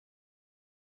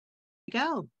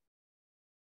go.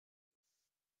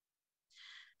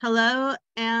 Hello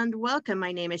and welcome.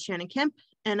 My name is Shannon Kemp,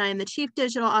 and I am the Chief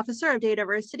Digital Officer of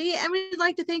DATAVERSITY, and we'd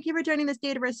like to thank you for joining this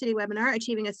DATAVERSITY webinar,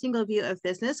 Achieving a Single View of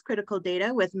Business Critical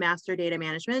Data with Master Data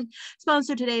Management,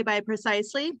 sponsored today by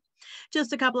Precisely.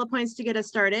 Just a couple of points to get us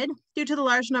started. Due to the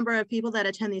large number of people that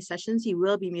attend these sessions, you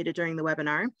will be muted during the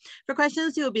webinar. For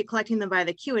questions, you will be collecting them via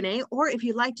the Q&A, or if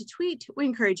you'd like to tweet, we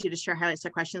encourage you to share highlights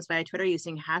of questions via Twitter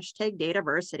using hashtag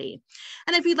DATAVERSITY.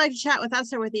 And if you'd like to chat with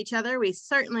us or with each other, we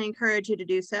certainly encourage you to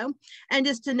do so. And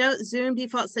just to note, Zoom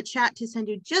defaults the chat to send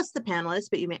you just the panelists,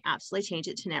 but you may absolutely change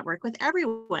it to network with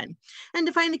everyone. And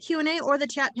to find the Q&A or the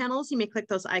chat panels, you may click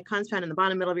those icons found in the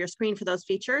bottom middle of your screen for those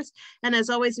features. And as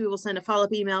always, we will send a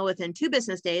follow-up email within 2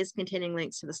 business days containing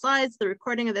links to the slides, the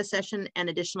recording of this session, and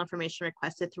additional information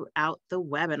requested throughout the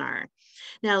webinar.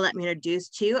 Now let me introduce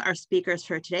to you our speakers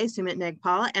for today, Sumit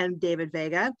Nagpal and David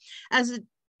Vega. As a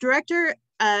Director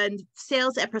and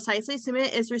Sales at Precisely,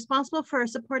 Sumit is responsible for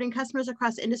supporting customers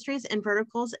across industries and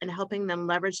verticals and helping them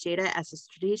leverage data as a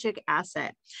strategic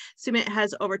asset. Sumit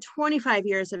has over 25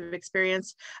 years of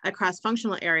experience across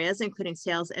functional areas, including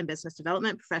sales and business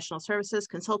development, professional services,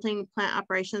 consulting, plant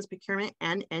operations, procurement,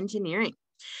 and engineering.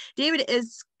 David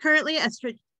is currently a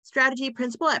strategy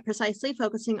principal at Precisely,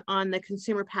 focusing on the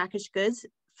consumer packaged goods,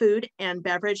 food and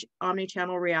beverage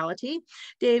omnichannel reality.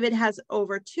 David has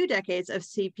over 2 decades of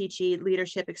CPG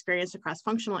leadership experience across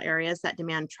functional areas that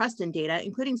demand trust in data,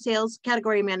 including sales,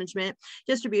 category management,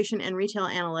 distribution and retail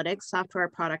analytics, software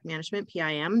product management,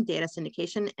 PIM, data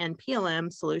syndication, and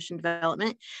PLM solution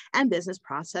development, and business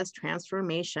process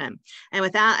transformation. And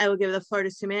with that, I will give the floor to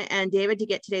Sumit and David to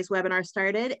get today's webinar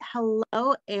started.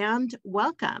 Hello and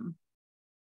welcome.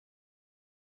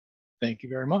 Thank you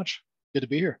very much. Good to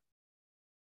be here.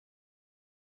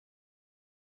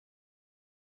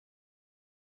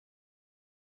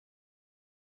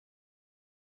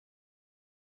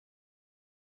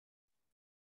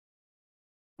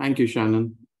 Thank you,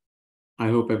 Shannon. I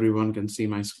hope everyone can see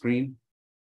my screen.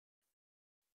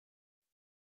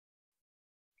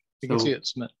 You can see it,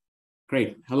 Smith.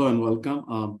 Great. Hello and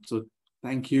welcome. So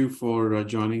thank you for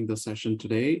joining the session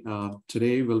today.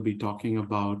 Today we'll be talking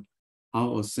about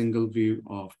how a single view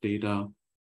of data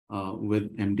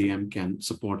with MDM can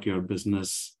support your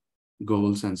business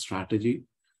goals and strategy.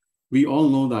 We all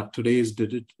know that today's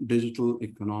digital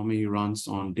economy runs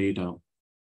on data.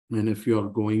 And if you are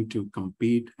going to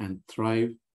compete and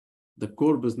thrive, the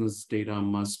core business data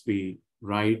must be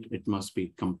right, it must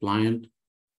be compliant,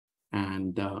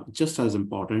 and just as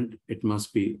important, it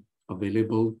must be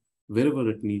available wherever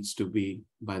it needs to be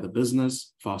by the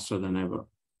business faster than ever.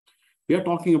 We are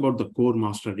talking about the core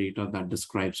master data that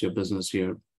describes your business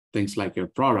here, things like your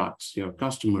products, your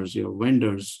customers, your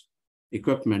vendors,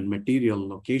 equipment, material,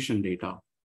 location data.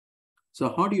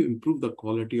 So how do you improve the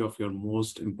quality of your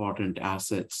most important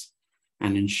assets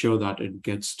and ensure that it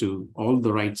gets to all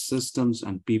the right systems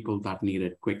and people that need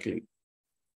it quickly?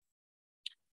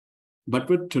 But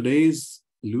with today's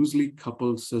loosely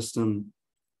coupled system,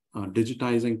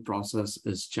 digitizing process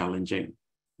is challenging.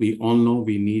 We all know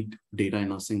we need data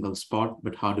in a single spot,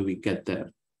 but how do we get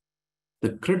there?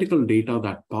 The critical data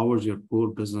that powers your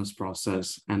core business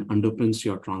process and underpins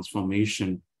your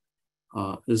transformation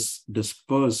is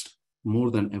dispersed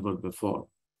more than ever before.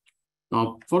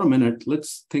 Now, for a minute,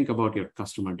 let's think about your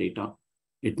customer data.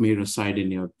 It may reside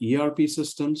in your ERP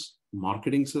systems,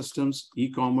 marketing systems,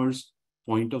 e-commerce,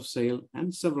 point of sale,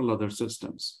 and several other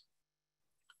systems.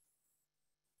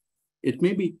 It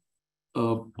may be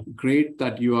great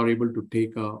that you are able to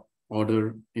take an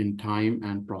order in time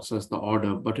and process the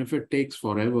order, but if it takes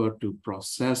forever to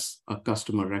process a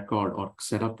customer record or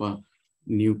set up a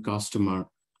new customer,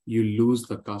 you lose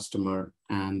the customer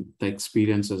and the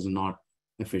experience is not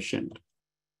efficient.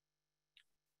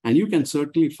 And you can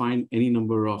certainly find any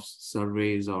number of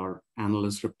surveys or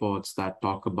analyst reports that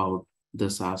talk about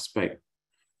this aspect.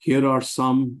 Here are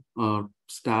some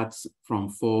stats from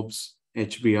Forbes,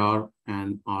 HBR,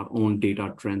 and our own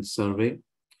data trends survey.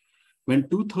 When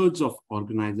 2/3 of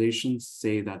organizations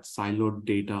say that siloed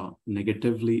data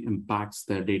negatively impacts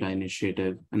their data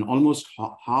initiative, and almost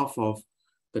half of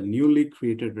the newly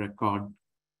created record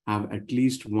have at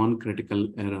least one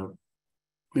critical error,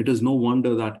 it is no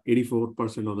wonder that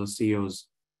 84% of the CEOs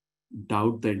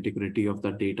doubt the integrity of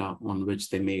the data on which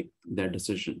they make their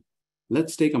decision.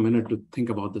 Let's take a minute to think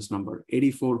about this number.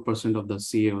 84% of the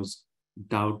CEOs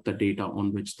doubt the data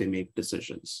on which they make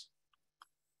decisions.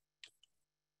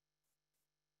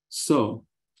 So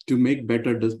to make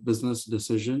better business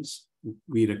decisions,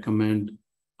 we recommend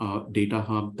a data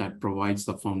hub that provides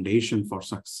the foundation for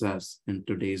success in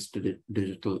today's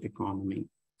digital economy.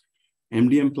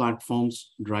 MDM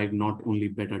platforms drive not only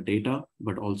better data,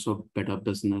 but also better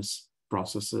business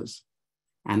processes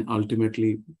and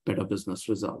ultimately better business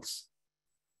results.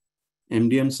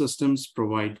 MDM systems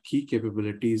provide key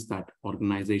capabilities that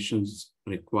organizations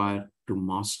require to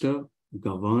master,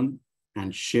 govern,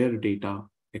 and share data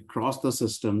across the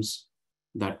systems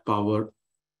that power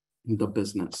the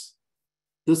business.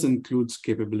 This includes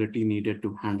capability needed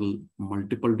to handle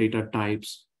multiple data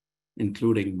types,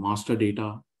 including master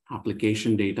data,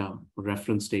 application data,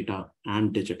 reference data,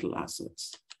 and digital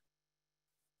assets.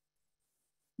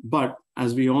 But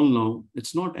as we all know,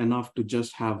 it's not enough to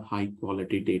just have high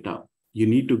quality data. You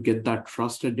need to get that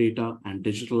trusted data and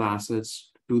digital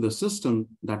assets to the system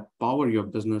that power your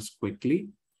business quickly,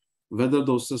 whether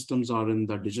those systems are in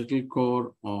the digital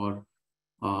core or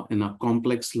in a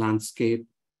complex landscape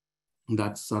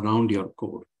that surround your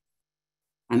core.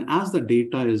 And as the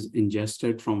data is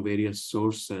ingested from various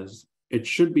sources, it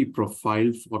should be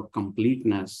profiled for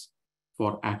completeness,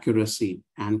 for accuracy,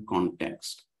 and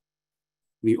context.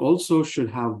 We also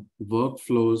should have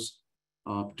workflows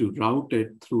to route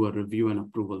it through a review and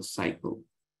approval cycle.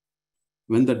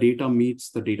 When the data meets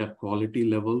the data quality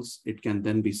levels, it can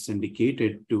then be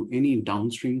syndicated to any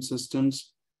downstream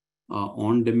systems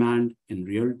on demand, in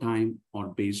real time, or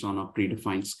based on a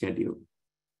predefined schedule.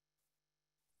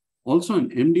 Also, an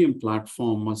MDM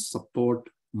platform must support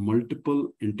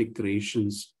multiple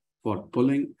integrations for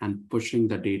pulling and pushing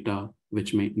the data,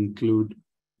 which may include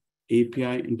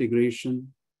API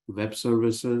integration, web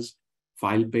services,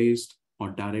 file-based, or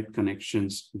direct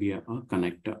connections via a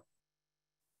connector.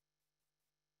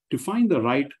 To find the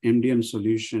right MDM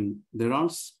solution, there are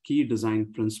key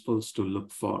design principles to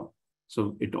look for.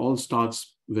 So it all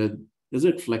starts with, is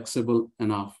it flexible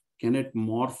enough? Can it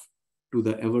morph to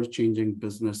the ever-changing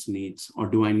business needs, or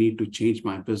do I need to change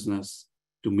my business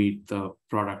to meet the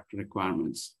product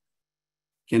requirements?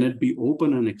 Can it be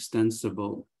open and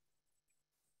extensible?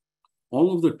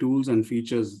 All of the tools and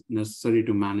features necessary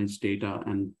to manage data,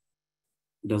 and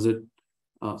does it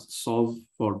solve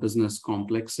for business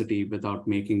complexity without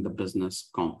making the business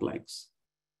complex?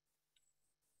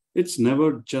 It's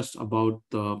never just about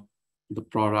the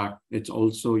product. It's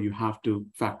also, you have to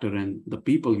factor in the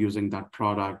people using that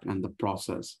product and the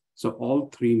process. So all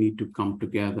three need to come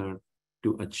together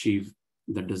to achieve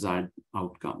the desired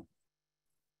outcome.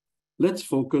 Let's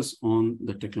focus on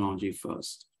the technology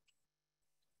first.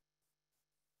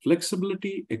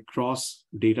 Flexibility across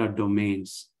data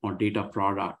domains or data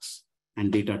products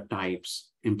and data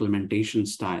types, implementation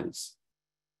styles,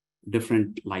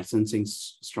 different licensing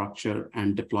structure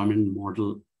and deployment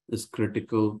model is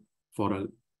critical for a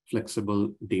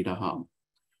flexible data hub.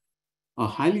 A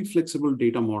highly flexible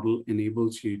data model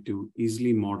enables you to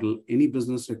easily model any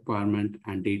business requirement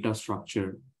and data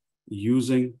structure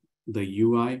using the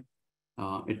UI.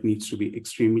 It needs to be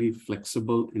extremely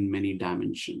flexible in many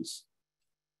dimensions.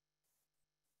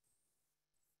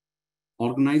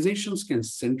 Organizations can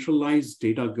centralize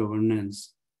data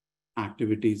governance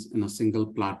activities in a single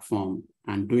platform,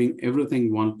 and doing everything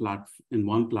in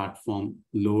one platform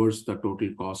lowers the total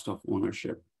cost of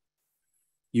ownership.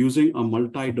 Using a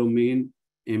multi-domain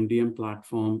MDM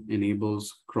platform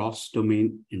enables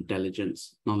cross-domain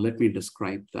intelligence. Now let me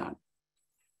describe that.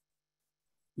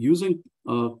 Using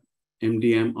a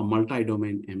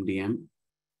multi-domain MDM,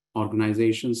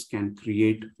 organizations can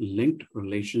create linked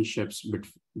relationships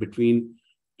between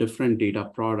different data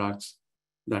products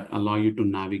that allow you to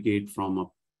navigate from a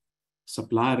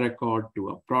supplier record to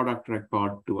a product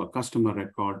record to a customer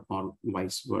record, or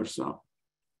vice versa.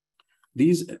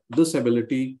 This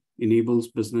ability enables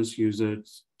business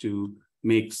users to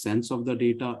make sense of the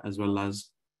data as well as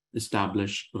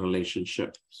establish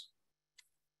relationships.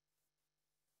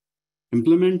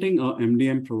 Implementing a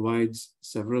MDM provides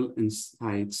several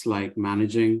insights like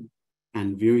managing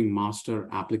and viewing master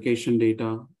application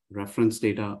data, reference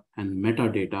data, and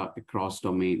metadata across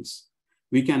domains.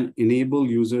 We can enable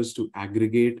users to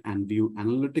aggregate and view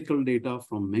analytical data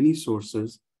from many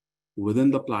sources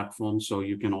within the platform, so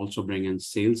you can also bring in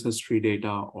sales history data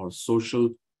or social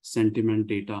sentiment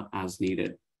data as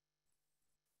needed.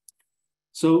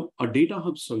 So a data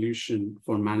hub solution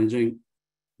for managing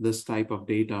this type of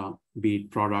data, be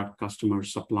it product, customer,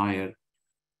 supplier,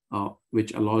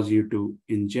 which allows you to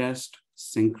ingest,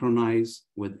 synchronize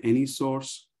with any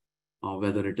source,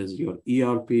 whether it is your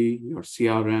ERP, your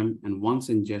CRM, and once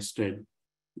ingested,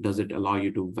 does it allow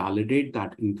you to validate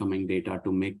that incoming data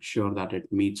to make sure that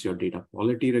it meets your data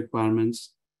quality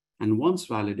requirements? And once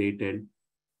validated,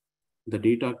 the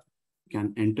data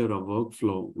can enter a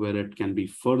workflow where it can be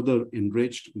further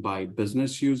enriched by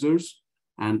business users,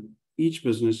 and each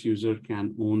business user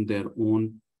can own their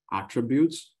own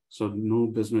attributes. So no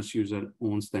business user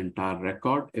owns the entire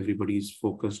record. Everybody's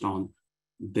focused on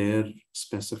their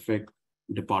specific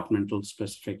departmental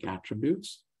specific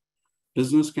attributes.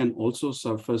 Business can also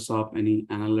surface up any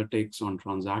analytics on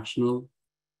transactional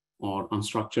or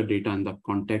unstructured data in the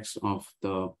context of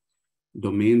the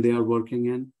domain they are working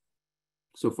in.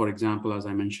 So for example, as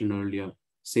I mentioned earlier,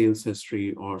 sales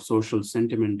history or social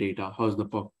sentiment data, how's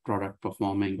the product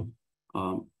performing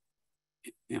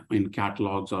in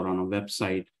catalogs or on a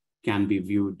website, can be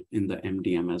viewed in the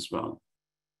MDM as well.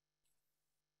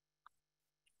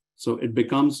 So it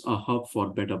becomes a hub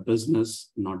for better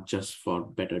business, not just for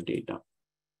better data.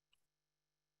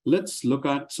 Let's look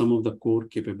at some of the core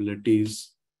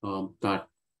capabilities that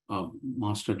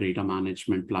master data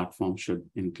management platform should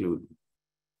include.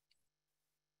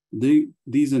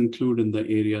 These include in the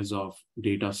areas of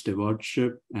data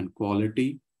stewardship and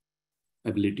quality,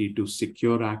 ability to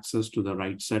secure access to the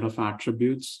right set of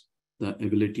attributes, the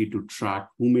ability to track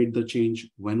who made the change,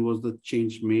 when was the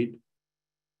change made.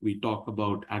 We talk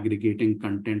about aggregating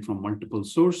content from multiple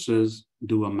sources,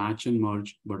 do a match and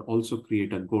merge, but also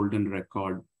create a golden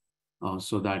record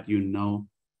so that you know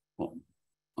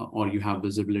or you have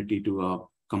visibility to a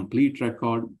complete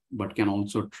record, but can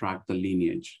also track the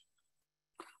lineage.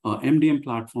 MDM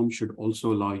platform should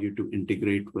also allow you to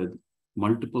integrate with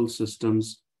multiple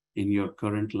systems in your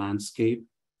current landscape.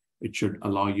 It should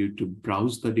allow you to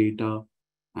browse the data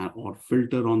or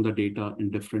filter on the data in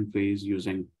different ways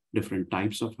using different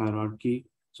types of hierarchy.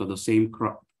 So the same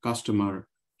customer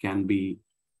can be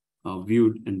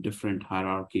viewed in different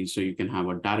hierarchies. So you can have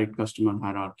a direct customer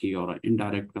hierarchy or an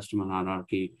indirect customer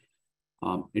hierarchy.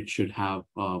 It should have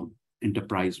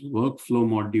enterprise workflow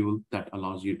module that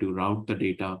allows you to route the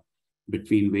data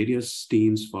between various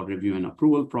teams for review and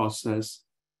approval process,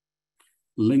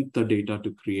 link the data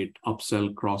to create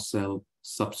upsell, cross-sell,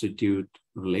 substitute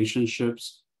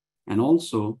relationships, and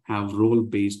also have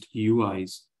role-based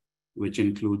UIs, which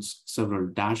includes several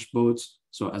dashboards.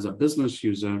 So as a business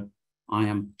user, I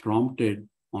am prompted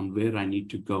on where I need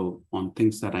to go on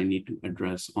things that I need to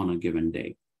address on a given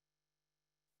day.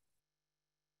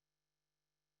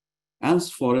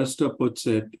 As Forrester puts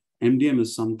it, MDM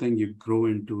is something you grow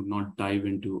into, not dive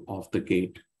into off the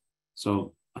gate.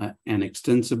 So an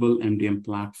extensible MDM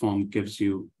platform gives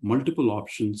you multiple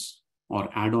options or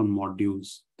add-on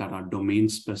modules that are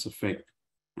domain-specific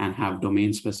and have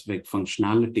domain-specific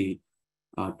functionality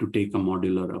to take a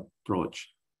modular approach.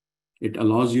 It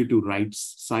allows you to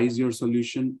right-size your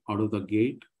solution out of the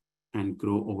gate and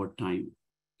grow over time.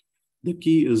 The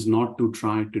key is not to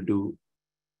try to do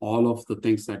all of the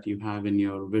things that you have in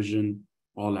your vision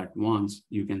all at once.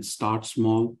 You can start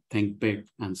small, think big,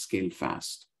 and scale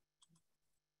fast.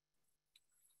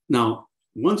 Now,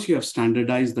 once you have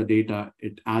standardized the data,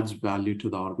 it adds value to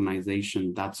the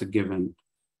organization. That's a given.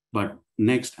 But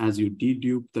next, as you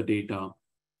dedupe the data,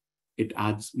 it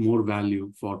adds more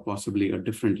value for possibly a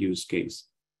different use case.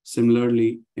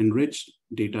 Similarly, enriched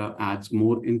data adds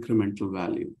more incremental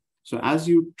value. So as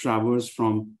you traverse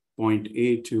from point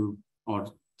A to,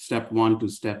 or step 1 to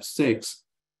step 6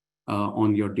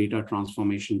 on your data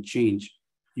transformation change,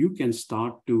 you can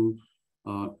start to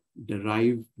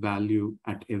derive value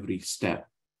at every step,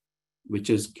 which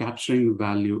is capturing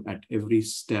value at every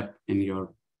step in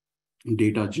your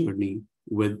data journey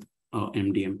with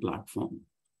MDM platform.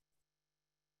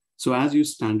 So as you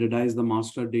standardize the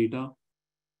master data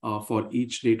for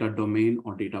each data domain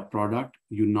or data product,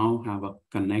 you now have a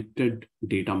connected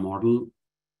data model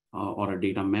or a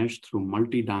data mesh through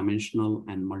multi-dimensional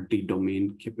and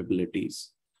multi-domain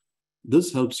capabilities.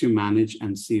 This helps you manage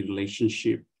and see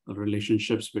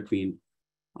relationships between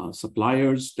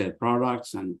suppliers, their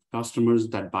products, and customers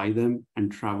that buy them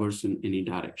and traverse in any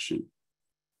direction.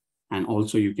 And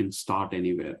also you can start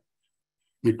anywhere.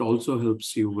 It also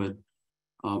helps you with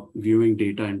viewing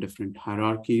data in different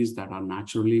hierarchies that are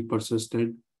naturally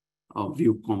persisted,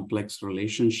 view complex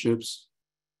relationships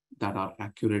that are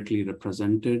accurately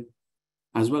represented,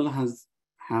 as well as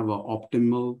have an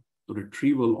optimal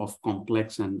retrieval of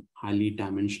complex and highly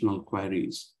dimensional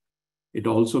queries. It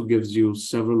also gives you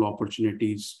several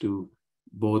opportunities to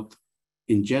both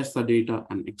ingest the data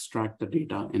and extract the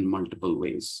data in multiple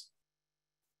ways.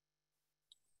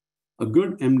 A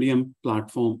good MDM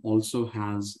platform also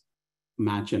has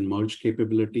match and merge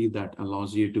capability that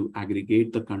allows you to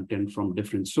aggregate the content from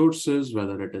different sources,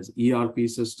 whether it is ERP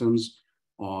systems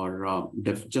or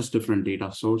just different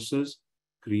data sources,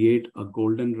 create a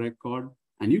golden record,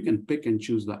 and you can pick and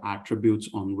choose the attributes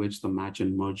on which the match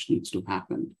and merge needs to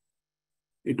happen.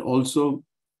 It also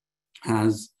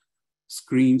has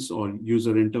screens or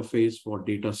user interface for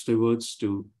data stewards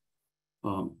to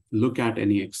look at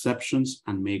any exceptions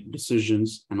and make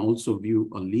decisions, and also view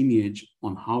a lineage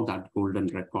on how that golden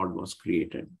record was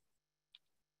created.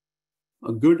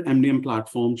 A good MDM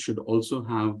platform should also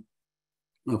have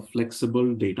a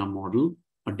flexible data model.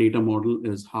 A data model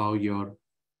is how your,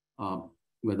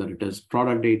 whether it is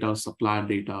product data, supplier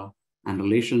data, and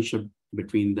relationship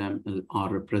between them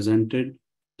are represented.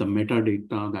 The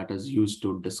metadata that is used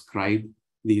to describe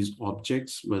these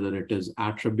objects, whether it is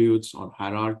attributes or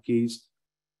hierarchies,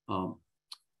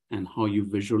 and how you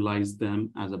visualize them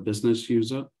as a business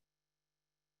user.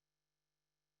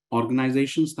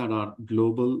 Organizations that are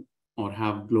global or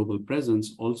have global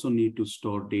presence also need to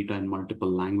store data in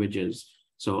multiple languages.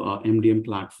 So our MDM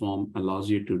platform allows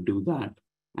you to do that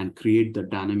and create the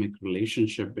dynamic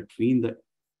relationship between the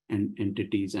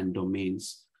entities and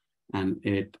domains. And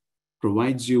it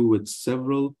provides you with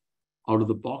several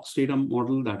out-of-the-box data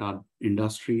model that are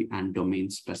industry and domain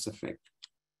specific.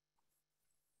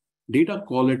 Data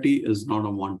quality is not a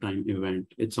one-time event.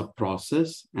 It's a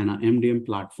process, and an MDM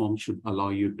platform should allow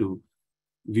you to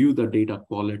view the data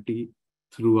quality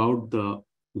throughout the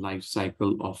life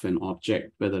cycle of an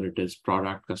object, whether it is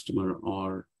product, customer,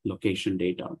 or location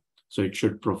data. So it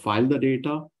should profile the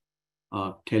data,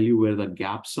 tell you where the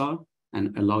gaps are,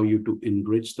 and allow you to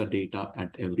enrich the data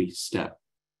at every step.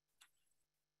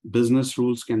 Business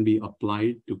rules can be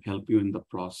applied to help you in the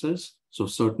process. So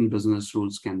certain business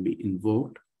rules can be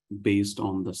invoked based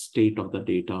on the state of the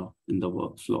data in the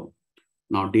workflow.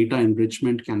 Now, data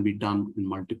enrichment can be done in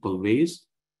multiple ways.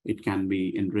 It can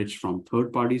be enriched from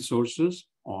third-party sources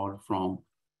or from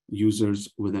users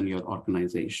within your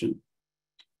organization.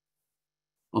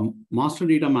 A master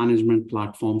data management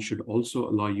platform should also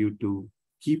allow you to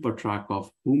keep a track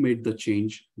of who made the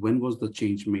change, when was the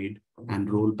change made, and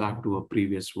roll back to a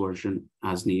previous version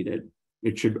as needed.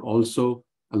 It should also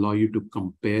allow you to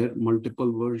compare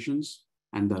multiple versions,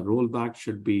 and the rollback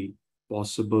should be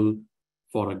possible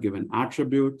for a given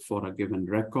attribute, for a given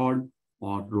record,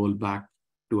 or rollback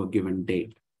to a given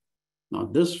date. Now,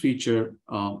 this feature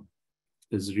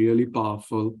is really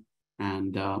powerful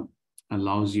and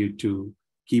allows you to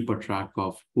keep a track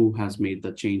of who has made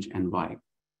the change and why.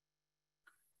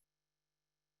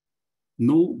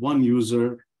 No one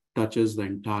user touches the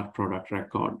entire product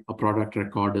record. A product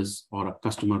record is, or a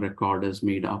customer record is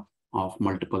made up of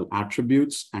multiple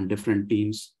attributes, and different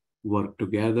teams work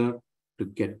together to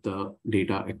get the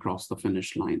data across the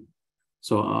finish line.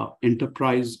 So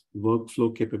enterprise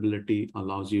workflow capability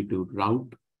allows you to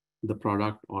route the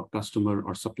product or customer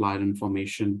or supplier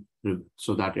information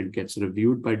so that it gets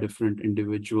reviewed by different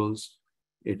individuals.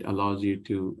 It allows you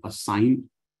to assign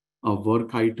a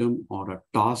work item or a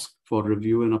task for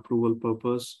review and approval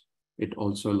purpose. It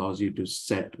also allows you to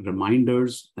set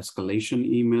reminders, escalation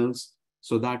emails,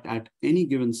 so that at any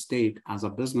given state as a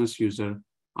business user,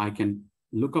 I can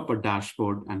look up a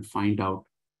dashboard and find out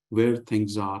where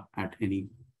things are at any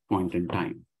point in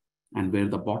time and where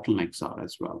the bottlenecks are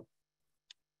as well.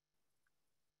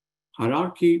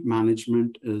 Hierarchy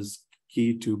management is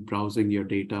key to browsing your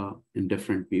data in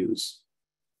different views.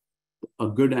 A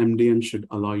good MDM should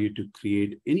allow you to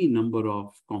create any number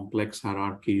of complex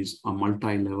hierarchies, a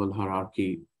multi-level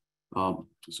hierarchy.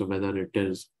 So whether it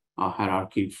is a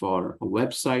hierarchy for a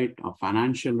website, a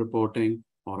financial reporting,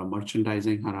 or a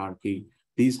merchandising hierarchy,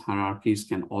 these hierarchies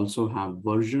can also have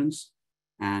versions,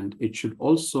 and it should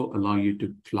also allow you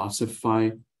to classify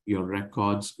your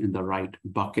records in the right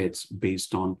buckets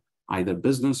based on either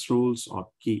business rules or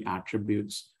key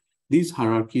attributes. These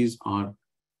hierarchies are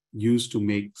used to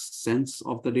make sense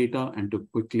of the data and to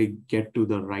quickly get to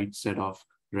the right set of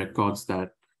records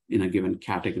that in a given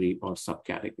category or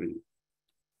subcategory.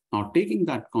 Now, taking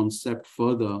that concept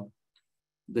further,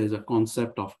 there's a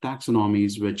concept of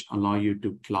taxonomies which allow you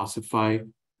to classify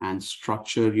and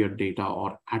structure your data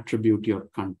or attribute your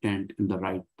content in the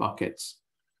right buckets.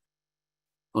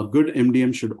 A good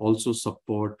MDM should also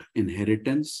support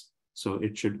inheritance. So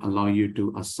it should allow you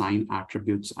to assign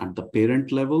attributes at the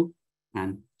parent level,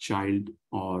 and child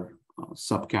or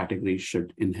subcategories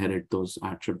should inherit those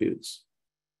attributes.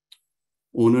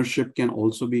 Ownership can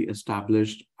also be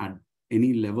established at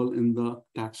any level in the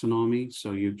taxonomy.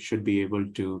 So you should be able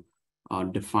to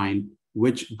define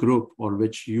which group or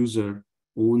which user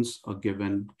owns a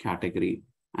given category,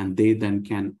 and they then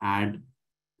can add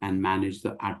and manage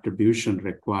the attribution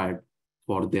required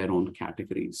for their own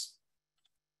categories.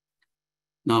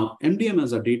 Now, MDM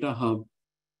as a data hub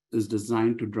is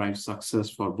designed to drive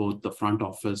success for both the front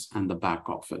office and the back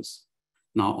office.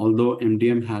 Now, although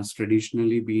MDM has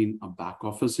traditionally been a back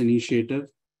office initiative,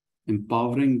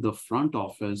 empowering the front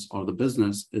office or the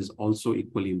business is also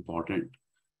equally important.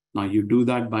 Now, you do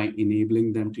that by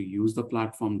enabling them to use the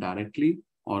platform directly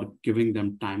or giving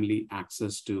them timely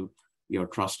access to your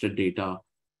trusted data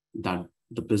that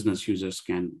the business users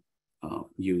can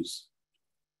use.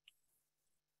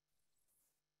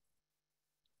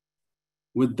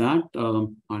 With that,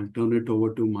 I'll turn it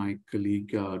over to my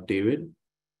colleague, David,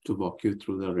 to walk you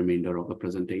through the remainder of the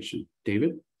presentation.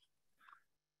 David?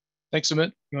 Thanks,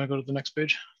 Amit. You want to go to the next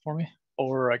page for me?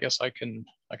 Or I guess I can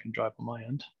drive on my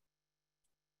end.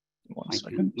 One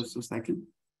second. Just a second.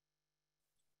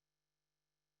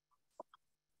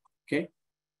 Okay.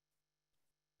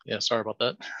 Yeah, sorry about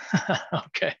that.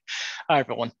 Okay. Hi,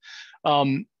 everyone.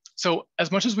 So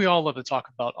as much as we all love to talk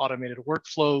about automated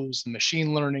workflows,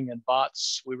 machine learning, and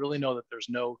bots, we really know that there's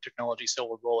no technology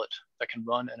silver bullet that can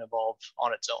run and evolve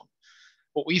on its own.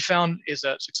 What we found is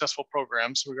that successful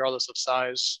programs, regardless of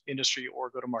size, industry, or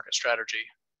go-to-market strategy,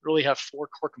 really have 4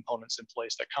 core components in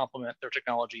place that complement their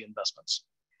technology investments.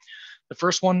 The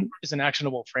first one is an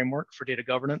actionable framework for data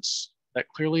governance that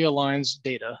clearly aligns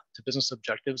data to business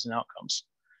objectives and outcomes.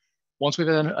 Once we've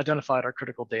identified our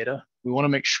critical data, we want to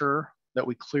make sure that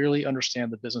we clearly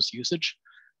understand the business usage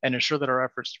and ensure that our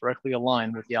efforts directly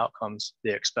align with the outcomes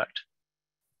they expect.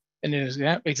 And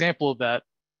an example of that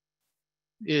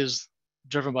is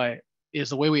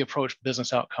the way we approach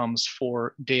business outcomes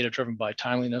for data driven by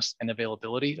timeliness and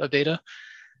availability of data.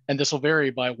 And this will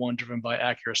vary by one driven by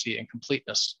accuracy and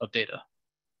completeness of data.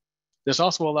 This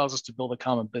also allows us to build a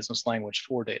common business language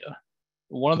for data.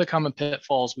 One of the common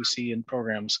pitfalls we see in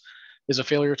programs is a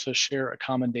failure to share a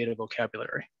common data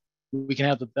vocabulary. We can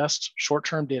have the best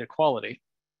short-term data quality,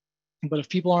 but if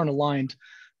people aren't aligned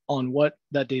on what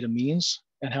that data means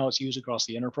and how it's used across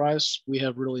the enterprise, we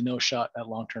have really no shot at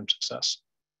long-term success.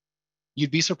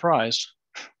 You'd be surprised,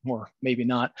 or maybe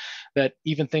not, that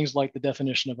even things like the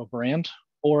definition of a brand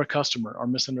or a customer are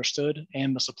misunderstood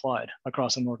and misapplied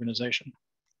across an organization.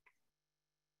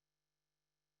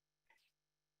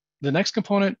 The next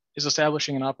component is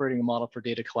establishing an operating model for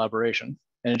data collaboration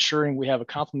and ensuring we have a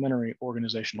complementary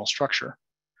organizational structure.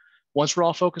 Once we're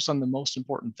all focused on the most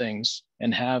important things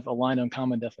and have aligned on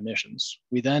common definitions,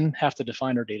 we then have to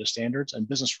define our data standards and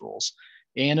business rules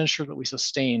and ensure that we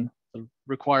sustain the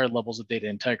required levels of data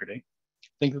integrity.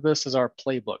 Think of this as our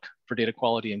playbook for data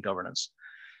quality and governance.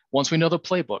 Once we know the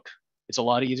playbook, it's a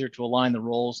lot easier to align the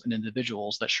roles and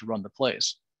individuals that should run the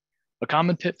plays. A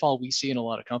common pitfall we see in a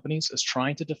lot of companies is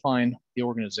trying to define the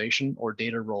organization or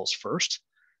data roles first,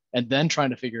 and then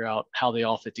trying to figure out how they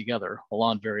all fit together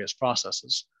along various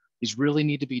processes. These really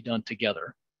need to be done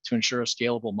together to ensure a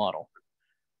scalable model.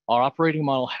 Our operating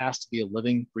model has to be a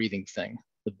living, breathing thing.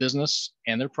 The business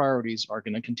and their priorities are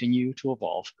going to continue to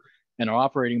evolve, and our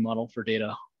operating model for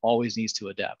data always needs to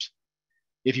adapt.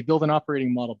 If you build an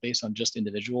operating model based on just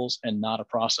individuals and not a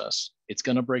process, it's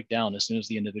going to break down as soon as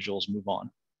the individuals move on.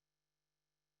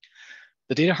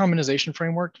 The data harmonization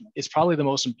framework is probably the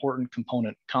most important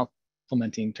component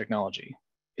complementing technology.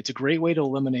 It's a great way to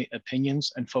eliminate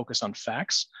opinions and focus on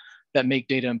facts that make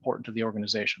data important to the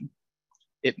organization.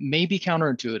 It may be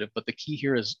counterintuitive, but the key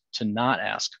here is to not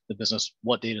ask the business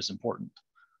what data is important.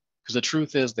 Because the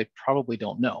truth is they probably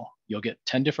don't know. You'll get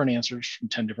 10 different answers from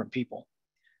 10 different people.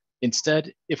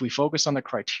 Instead, if we focus on the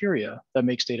criteria that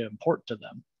makes data important to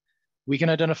them, we can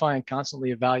identify and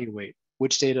constantly evaluate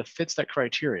which data fits that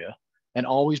criteria and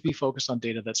always be focused on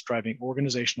data that's driving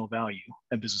organizational value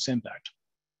and business impact.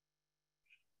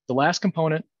 The last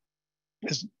component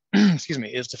is,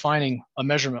 is defining a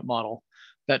measurement model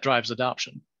that drives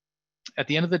adoption. At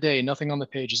the end of the day, nothing on the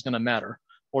page is going to matter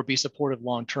or be supported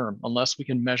long-term unless we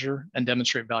can measure and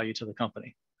demonstrate value to the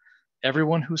company.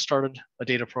 Everyone who started a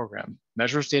data program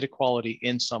measures data quality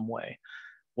in some way.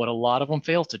 What a lot of them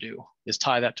fail to do is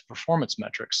tie that to performance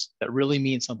metrics that really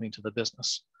mean something to the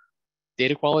business.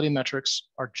 Data quality metrics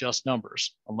are just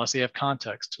numbers unless they have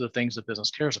context to the things the business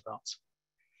cares about.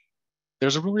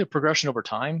 There's really a progression over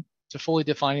time to fully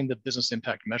defining the business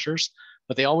impact measures,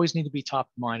 but they always need to be top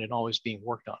of mind and always being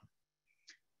worked on.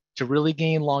 To really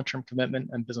gain long-term commitment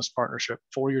and business partnership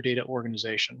for your data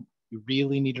organization, you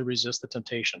really need to resist the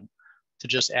temptation to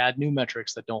just add new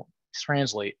metrics that don't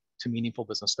translate to meaningful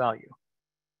business value.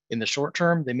 In the short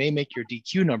term, they may make your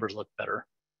DQ numbers look better,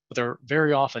 but they're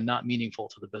very often not meaningful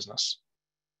to the business.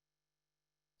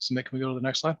 So can we go to the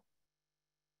next slide?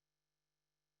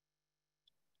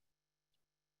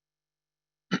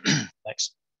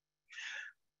 Thanks.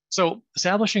 So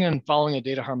establishing and following a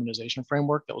data harmonization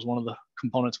framework, that was one of the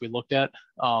components we looked at.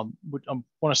 I want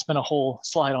to spend a whole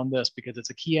slide on this because it's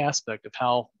a key aspect of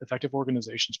how effective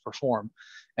organizations perform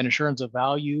and ensures a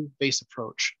value-based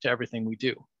approach to everything we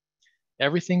do.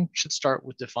 Everything should start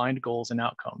with defined goals and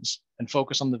outcomes and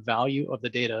focus on the value of the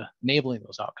data enabling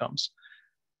those outcomes.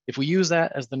 If we use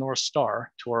that as the North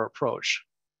Star to our approach,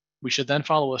 we should then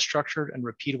follow a structured and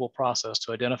repeatable process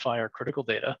to identify our critical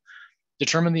data,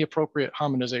 determine the appropriate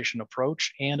harmonization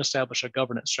approach, and establish a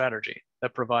governance strategy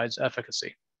that provides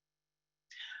efficacy.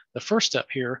 The first step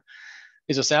here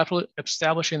is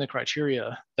establishing the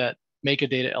criteria that make a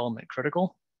data element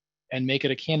critical and make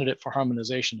it a candidate for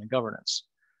harmonization and governance.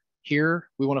 Here,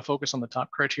 we want to focus on the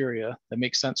top criteria that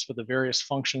make sense for the various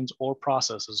functions or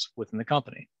processes within the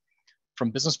company, from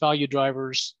business value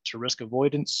drivers to risk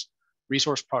avoidance,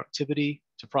 resource productivity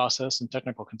to process and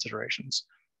technical considerations.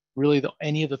 Really,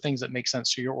 any of the things that make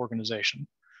sense to your organization.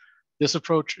 This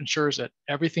approach ensures that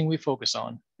everything we focus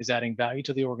on is adding value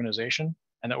to the organization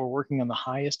and that we're working on the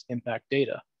highest impact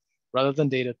data, rather than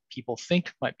data people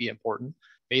think might be important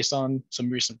based on some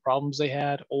recent problems they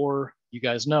had, or you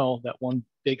guys know that one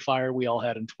big fire we all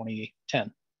had in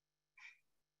 2010.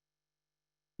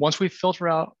 Once we filter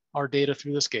out our data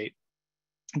through this gate,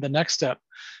 the next step,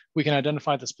 we can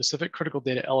identify the specific critical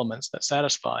data elements that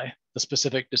satisfy the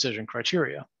specific decision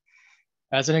criteria.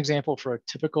 As an example, for a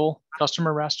typical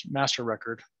customer master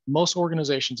record, most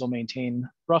organizations will maintain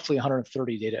roughly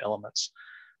 130 data elements.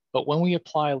 But when we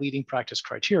apply leading practice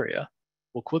criteria,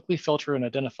 we'll quickly filter and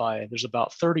identify there's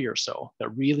about 30 or so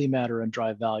that really matter and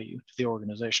drive value to the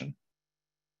organization.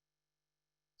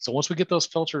 So once we get those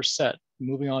filters set,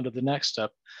 moving on to the next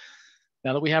step,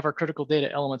 now that we have our critical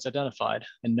data elements identified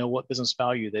and know what business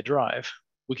value they drive,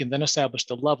 we can then establish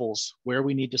the levels where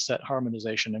we need to set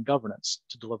harmonization and governance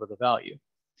to deliver the value.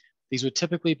 These would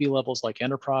typically be levels like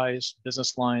enterprise,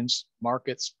 business lines,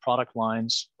 markets, product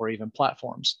lines, or even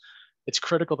platforms. It's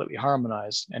critical that we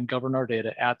harmonize and govern our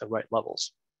data at the right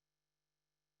levels.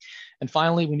 And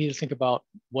finally, we need to think about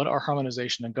what our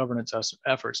harmonization and governance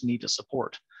efforts need to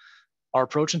support. Our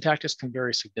approach and tactics can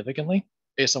vary significantly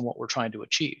based on what we're trying to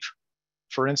achieve.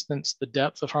 For instance, the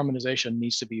depth of harmonization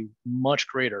needs to be much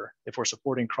greater if we're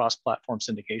supporting cross-platform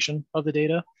syndication of the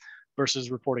data versus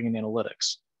reporting and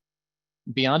analytics.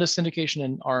 Beyond a syndication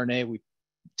in RNA, we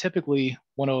typically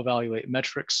want to evaluate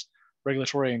metrics,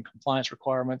 regulatory and compliance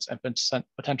requirements, and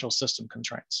potential system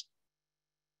constraints.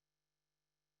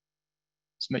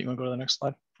 So, Matt, you want to go to the next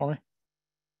slide for me?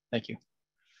 Thank you.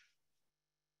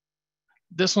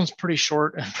 This one's pretty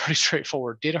short and pretty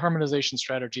straightforward. Data harmonization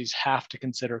strategies have to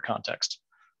consider context,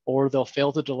 or they'll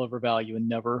fail to deliver value and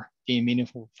never gain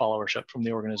meaningful followership from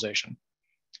the organization.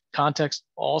 Context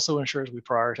also ensures we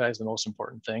prioritize the most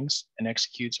important things and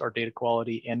executes our data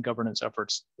quality and governance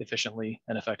efforts efficiently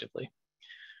and effectively.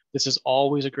 This is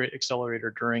always a great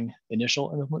accelerator during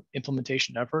initial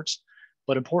implementation efforts,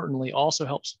 but importantly also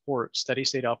helps support steady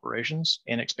state operations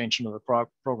and expansion of the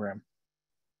program.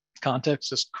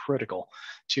 Context is critical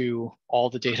to all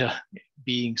the data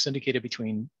being syndicated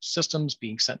between systems,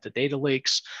 being sent to data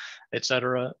lakes, et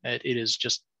cetera. It is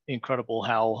just incredible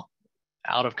how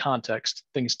out of context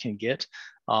things can get,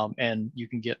 and you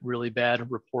can get really bad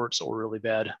reports or really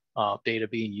bad data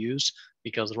being used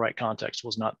because the right context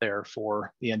was not there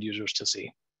for the end users to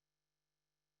see.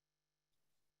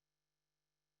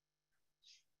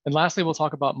 And lastly, we'll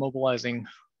talk about mobilizing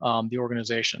the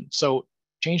organization. So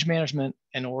change management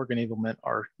and org enablement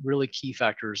are really key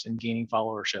factors in gaining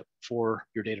followership for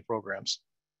your data programs.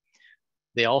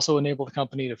 They also enable the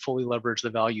company to fully leverage the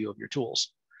value of your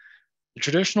tools. The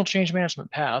traditional change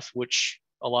management path, which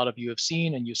a lot of you have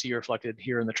seen and you see reflected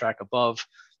here in the track above,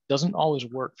 doesn't always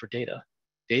work for data.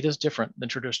 Data is different than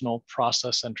traditional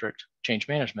process-centric change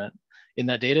management in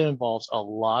that data involves a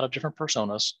lot of different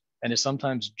personas and is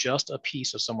sometimes just a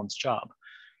piece of someone's job.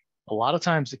 A lot of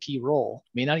times the key role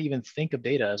may not even think of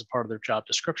data as a part of their job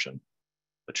description,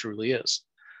 but truly is.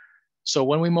 So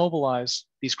when we mobilize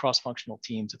these cross-functional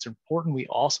teams, it's important we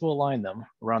also align them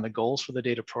around the goals for the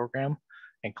data program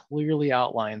and clearly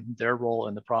outline their role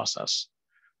in the process.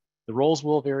 The roles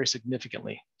will vary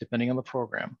significantly depending on the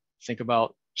program. Think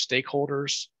about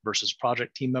stakeholders versus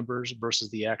project team members versus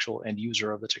the actual end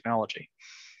user of the technology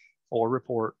or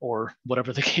report or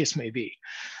whatever the case may be.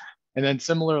 And then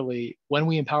similarly, when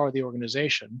we empower the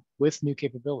organization with new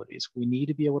capabilities, we need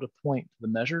to be able to point to the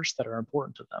measures that are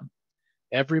important to them.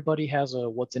 Everybody has a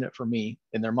what's in it for me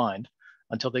in their mind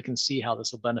until they can see how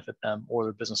this will benefit them or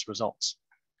their business results.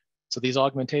 So these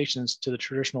augmentations to the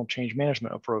traditional change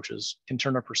management approaches can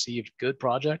turn a perceived good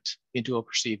project into a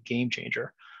perceived game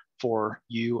changer for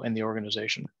you and the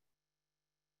organization.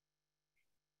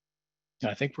 And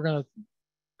I think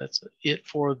that's it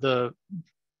for the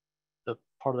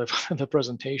part of the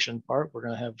presentation part. We're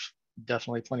gonna have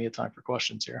definitely plenty of time for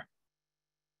questions here.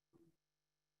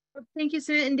 Well, thank you,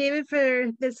 Sumit and David,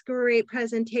 for this great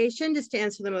presentation. Just to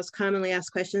answer the most commonly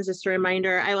asked questions, just a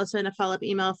reminder, I will send a follow-up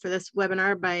email for this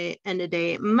webinar by end of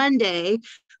day Monday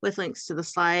with links to the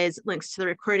slides, links to the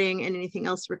recording, and anything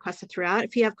else requested throughout.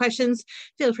 If you have questions,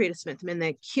 feel free to submit them in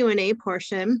the Q&A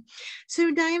portion.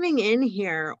 So diving in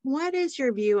here, what is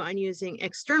your view on using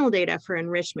external data for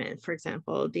enrichment, for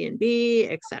example, D&B,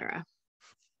 et cetera?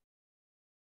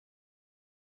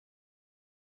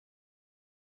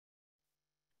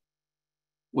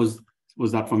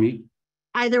 Was that for me?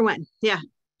 Either one, yeah.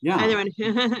 Yeah. Either one.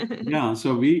 Yeah,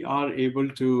 so we are able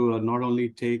to not only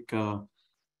take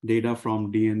data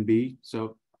from DNB.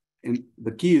 So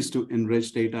the key is to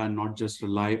enrich data and not just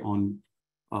rely on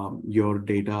your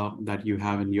data that you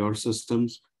have in your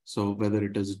systems. So whether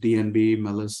it is DNB,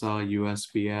 Melissa,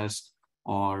 USPS,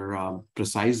 or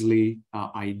precisely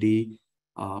ID,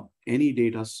 any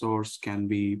data source can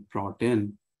be brought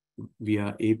in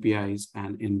via APIs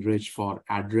and enrich for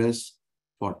address,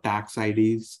 for tax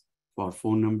IDs, for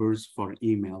phone numbers, for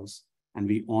emails. And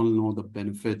we all know the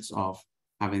benefits of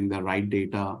having the right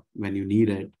data when you need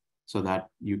it so that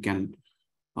you can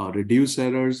reduce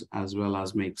errors as well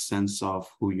as make sense of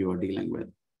who you are dealing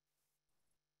with.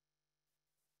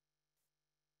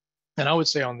 And I would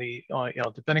say on the,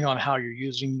 depending on how you're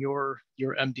using your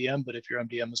MDM, but if your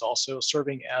MDM is also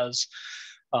serving as,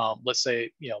 let's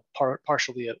say,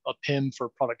 partially a PIM for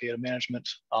product data management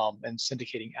and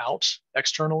syndicating out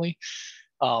externally,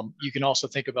 you can also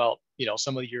think about,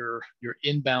 some of your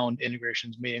inbound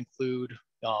integrations may include,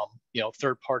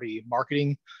 third-party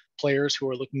marketing players who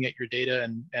are looking at your data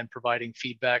and providing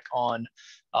feedback on,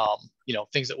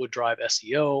 things that would drive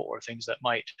SEO or things that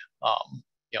might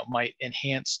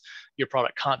enhance your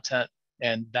product content.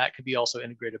 And that could be also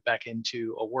integrated back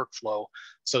into a workflow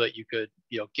so that you could,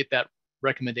 get that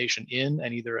recommendation in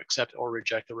and either accept or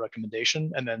reject the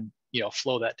recommendation, and then,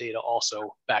 flow that data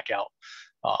also back out,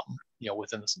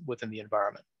 within the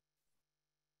environment.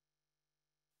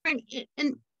 Right.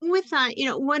 And with that,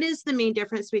 what is the main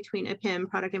difference between a PIM,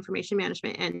 product information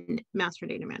management, and master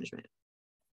data management?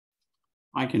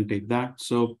 I can take that.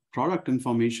 So product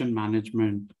information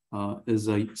management is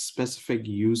a specific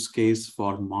use case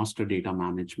for master data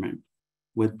management.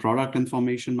 With product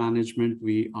information management,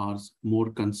 we are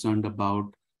more concerned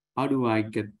about how do I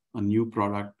get a new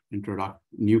product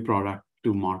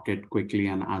to market quickly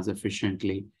and as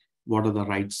efficiently? What are the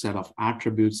right set of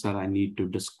attributes that I need to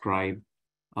describe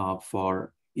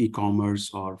for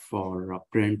e-commerce or for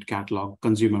print, catalog,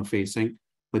 consumer facing?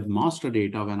 With master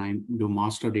data, when I do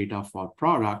master data for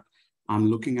product, I'm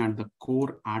looking at the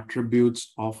core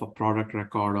attributes of a product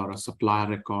record or a supplier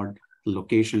record, the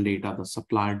location data, the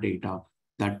supplier data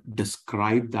that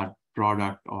describe that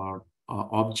product or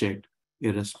object,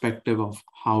 irrespective of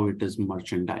how it is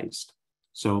merchandised.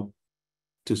 So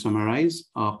to summarize,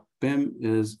 PIM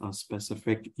is a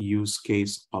specific use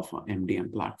case of an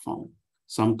MDM platform.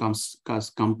 Some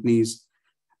companies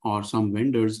or some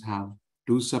vendors have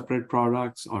two separate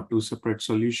products or two separate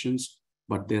solutions,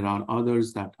 but there are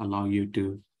others that allow you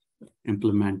to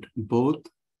implement both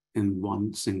in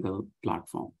one single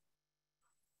platform.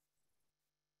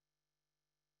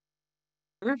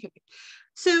 Perfect.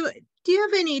 So do you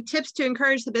have any tips to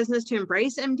encourage the business to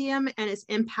embrace MDM and its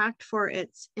impact for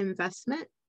its investment?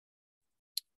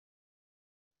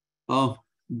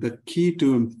 The key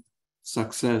to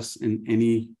success in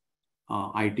any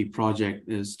IT project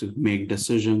is to make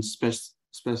decisions,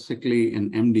 specifically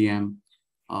in MDM,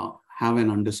 have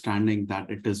an understanding that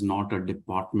it is not a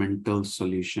departmental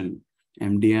solution.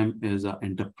 MDM is an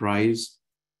enterprise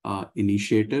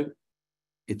initiative.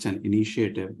 It's an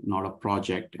initiative, not a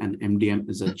project. And MDM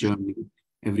is a journey.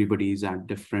 Everybody is at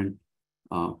different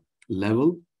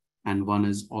level, and one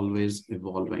is always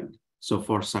evolving. So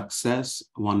for success,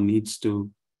 one needs to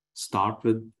start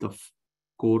with the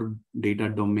core data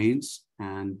domains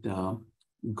and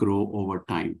grow over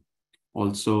time.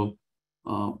 Also,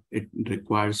 it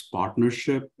requires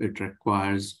partnership. It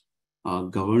requires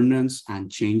governance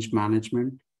and change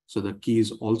management. So the key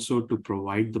is also to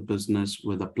provide the business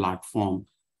with a platform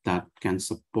that can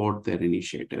support their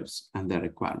initiatives and their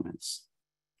requirements.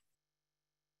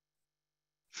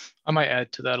 I might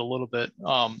add to that a little bit.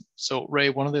 So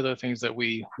Ray, one of the other things that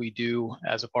we do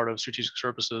as a part of strategic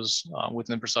services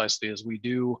within Precisely is we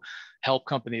do help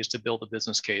companies to build a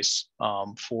business case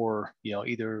for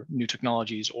either new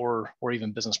technologies or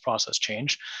even business process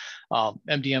change.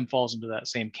 MDM falls into that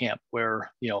same camp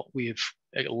where we have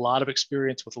a lot of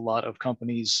experience with a lot of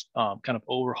companies kind of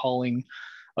overhauling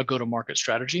a go-to-market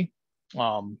strategy.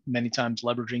 Many times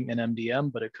leveraging an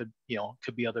MDM, but it could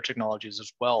be other technologies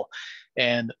as well.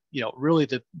 And really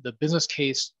the business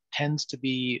case tends to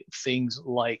be things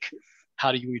like,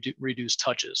 how do you reduce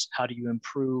touches? How do you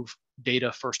improve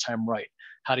data first time right?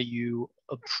 How do you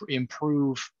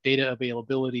improve data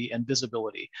availability and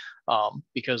visibility?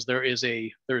 Because there's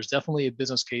definitely a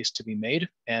business case to be made,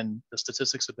 and the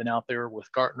statistics have been out there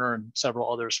with Gartner and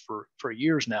several others for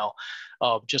years now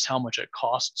of just how much it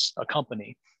costs a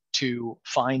company to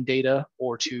find data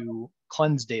or to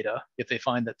cleanse data if they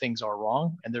find that things are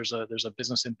wrong. And there's a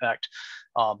business impact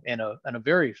and a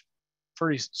very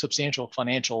pretty substantial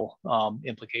financial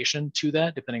implication to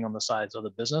that, depending on the size of the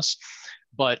business.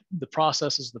 But the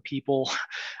processes, the people,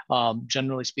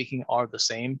 generally speaking, are the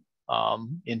same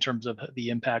in terms of the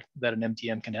impact that an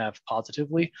MDM can have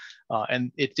positively.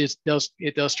 And it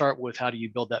does start with, how do you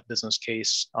build that business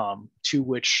case, to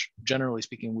which, generally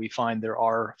speaking, we find there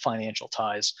are financial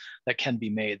ties that can be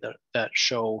made that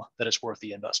show that it's worth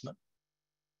the investment.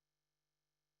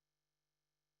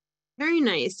 Very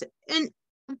nice. And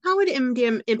how would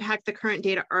MDM impact the current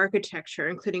data architecture,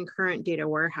 including current data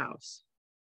warehouse?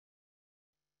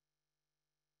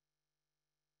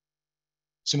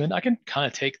 Suman, I can kind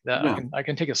of take that. Yeah. I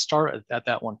can take a start at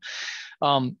that one.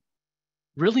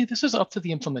 Really, this is up to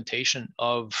the implementation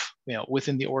of,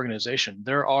 within the organization.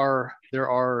 There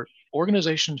are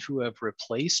organizations who have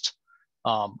replaced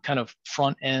kind of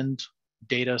front end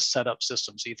data setup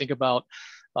systems. So you think about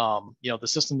the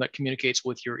system that communicates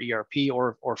with your ERP,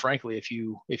 or frankly, if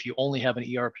you only have an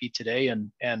ERP today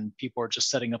and people are just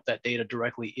setting up that data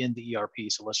directly in the ERP.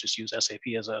 So let's just use SAP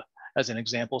as an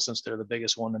example, since they're the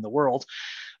biggest one in the world.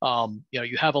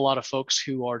 You have a lot of folks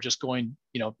who are just going,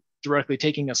 directly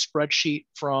taking a spreadsheet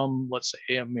from, let's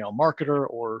say, a marketer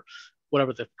or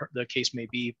whatever the case may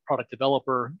be, product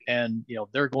developer, and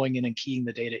they're going in and keying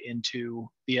the data into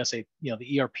the SAP,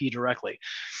 the ERP directly.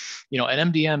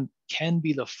 An MDM can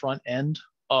be the front end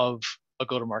of a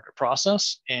go-to-market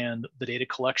process, and the data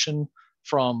collection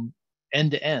from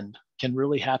end to end can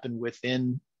really happen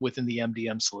within the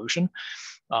MDM solution,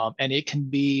 and it can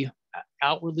be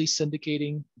outwardly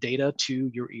syndicating data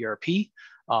to your ERP,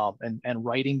 and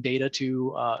writing data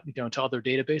to to other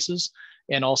databases,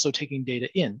 and also taking data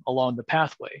in along the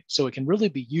pathway. So it can really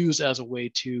be used as a way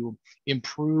to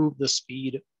improve the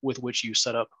speed with which you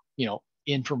set up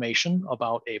information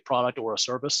about a product or a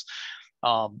service.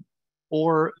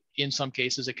 Or in some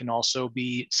cases, it can also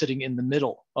be sitting in the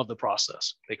middle of the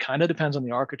process. It kind of depends on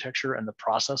the architecture and the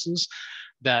processes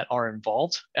that are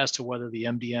involved as to whether the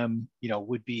MDM,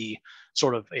 would be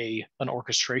sort of an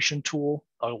orchestration tool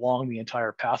along the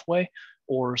entire pathway,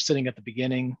 or sitting at the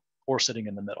beginning, or sitting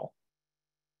in the middle.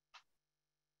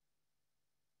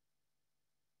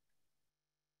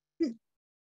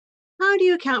 How do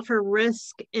you account for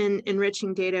risk in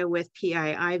enriching data with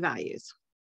PII values?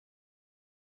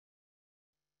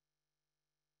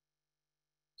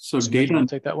 So data, you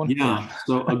take that one? Yeah.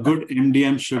 So a good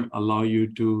MDM should allow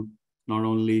you to not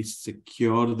only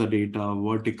secure the data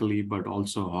vertically, but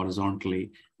also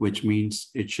horizontally, which means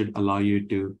it should allow you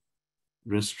to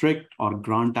restrict or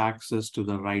grant access to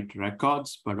the right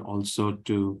records, but also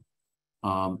to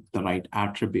the right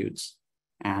attributes.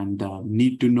 And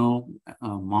need to know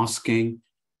masking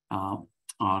are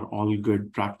all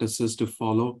good practices to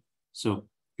follow. So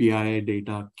PII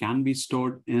data can be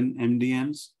stored in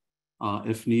MDMs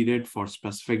if needed for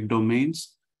specific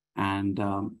domains, and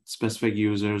specific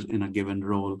users in a given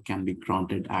role can be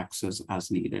granted access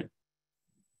as needed.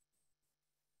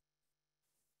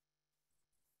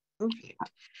 Okay.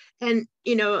 And,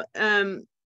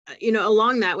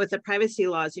 along that with the privacy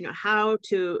laws, how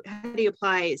do you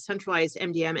apply centralized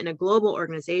MDM in a global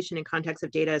organization in context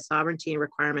of data sovereignty and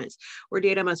requirements, where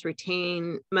data must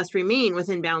remain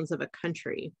within bounds of a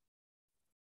country?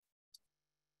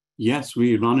 Yes,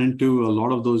 we run into a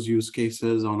lot of those use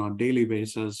cases on a daily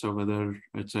basis. So whether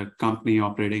it's a company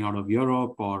operating out of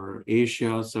Europe or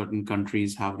Asia, certain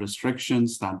countries have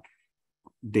restrictions that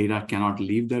data cannot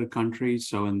leave their country.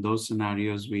 So in those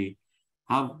scenarios, we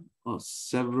have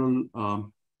several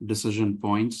decision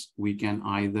points. We can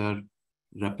either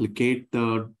replicate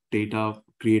the data,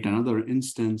 create another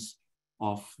instance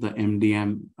of the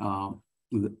MDM,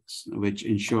 which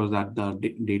ensures that the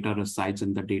data resides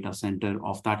in the data center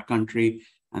of that country,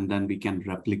 and then we can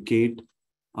replicate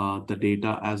the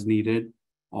data as needed,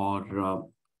 or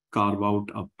carve out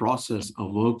a process, a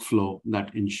workflow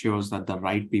that ensures that the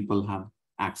right people have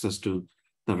access to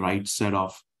the right set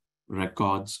of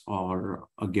records or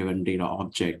a given data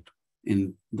object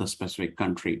in the specific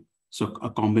country. So a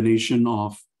combination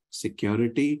of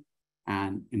security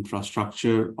and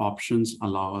infrastructure options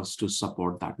allow us to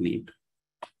support that need.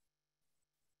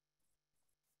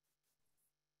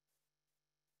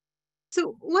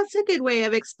 So what's a good way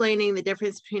of explaining the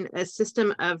difference between a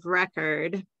system of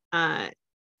record, an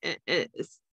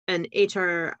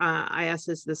HRIS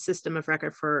is the system of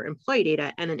record for employee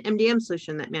data, and an MDM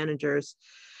solution that managers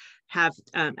have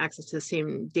access to the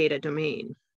same data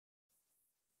domain?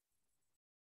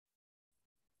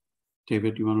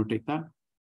 David, you want to take that? I'm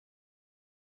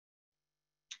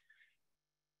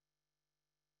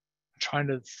trying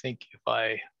to think if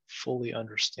I fully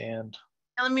understand.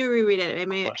 Let me reread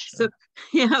it. So,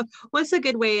 yeah, what's a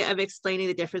good way of explaining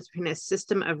the difference between a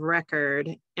system of record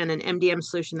and an MDM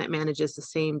solution that manages the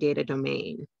same data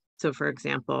domain? So, for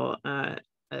example,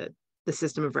 the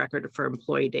system of record for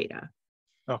employee data.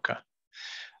 Okay.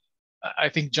 I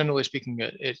think generally speaking,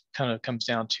 it kind of comes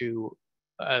down to,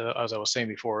 as I was saying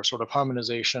before, sort of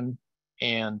harmonization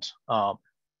and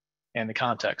the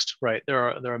context, right?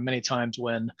 There are many times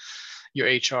when your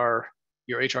HR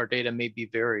data may be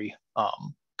very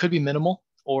could be minimal,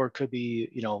 or could be,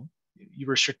 you know, you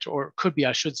restrict, or could be,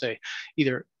 I should say,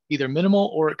 either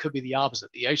minimal, or it could be the opposite.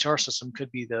 The HR system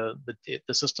could be the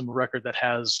system of record that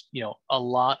has, you know, a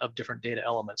lot of different data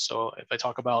elements. So if I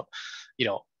talk about, you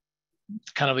know,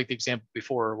 kind of like the example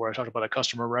before where I talked about a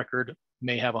customer record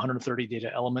may have 130 data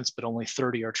elements, but only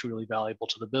 30 are truly valuable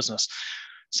to the business.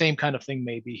 Same kind of thing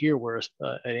may be here, where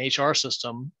an HR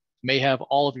system may have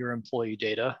all of your employee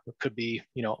data. It could be,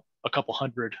 you know, a couple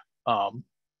hundred,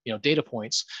 you know, data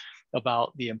points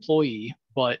about the employee,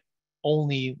 but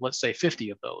only, let's say,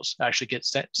 50 of those actually get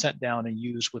sent down and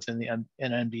used within an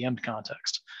MDM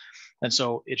context. And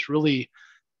so it's really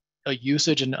a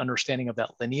usage and understanding of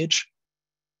that lineage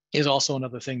is also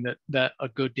another thing that a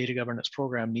good data governance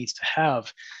program needs to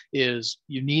have. Is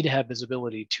you need to have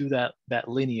visibility to that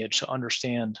lineage to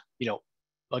understand, you know,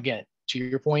 again, to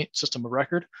your point, system of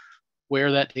record,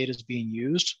 where that data is being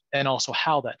used, and also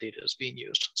how that data is being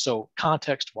used. So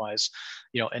context-wise,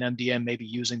 you know, an MDM may be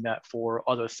using that for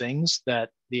other things that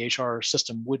the HR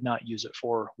system would not use it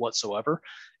for whatsoever.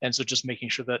 And so just making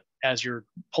sure that as you're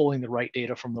pulling the right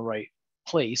data from the right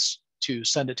place to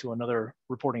send it to another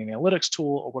reporting and analytics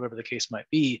tool, or whatever the case might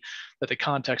be, that the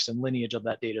context and lineage of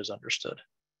that data is understood.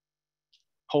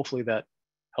 Hopefully that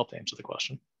helped answer the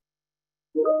question.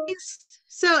 Yes.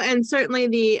 So, and certainly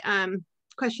the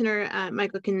questioner,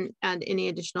 Michael, can add any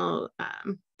additional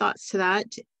thoughts to that.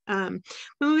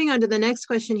 Moving on to the next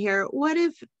question here, what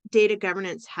if data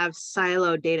governance have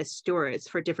siloed data stewards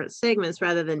for different segments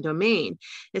rather than domain?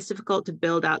 It's difficult to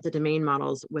build out the domain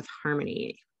models with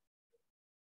harmony.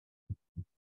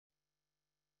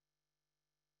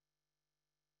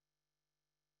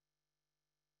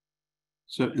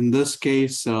 So in this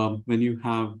case, when you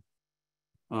have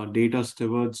data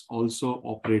stewards also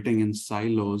operating in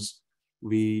silos,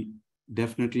 we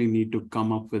definitely need to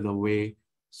come up with a way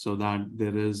so that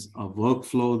there is a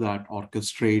workflow that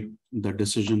orchestrates the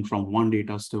decision from one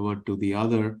data steward to the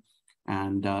other.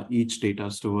 And each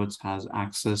data steward has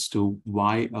access to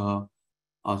why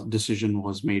a decision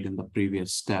was made in the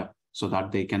previous step, so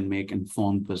that they can make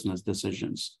informed business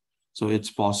decisions. So it's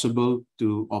possible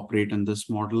to operate in this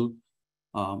model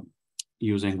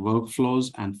using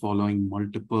workflows and following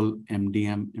multiple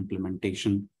MDM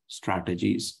implementation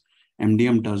strategies.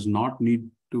 MDM does not need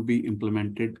to be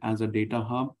implemented as a data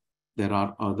hub. There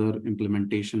are other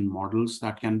implementation models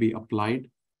that can be applied,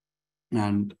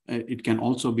 and it can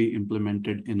also be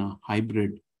implemented in a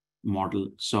hybrid model.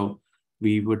 So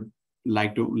we would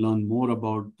like to learn more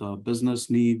about the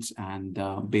business needs, and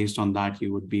based on that,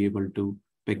 you would be able to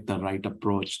pick the right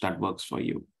approach that works for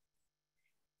you.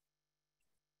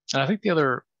 And I think the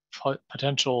other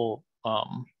potential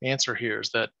answer here is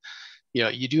that, yeah,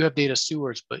 you do have data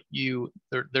stewards, but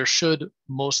there should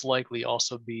most likely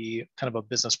also be kind of a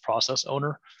business process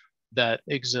owner that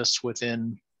exists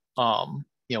within, you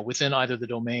know, within either the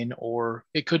domain, or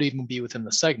it could even be within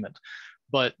the segment.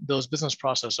 But those business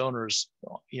process owners,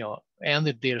 you know, and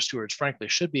the data stewards, frankly,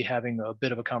 should be having a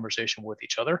bit of a conversation with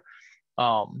each other,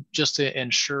 just to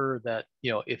ensure that,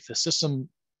 you know, if the system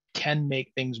can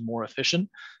make things more efficient,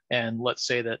 and let's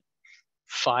say that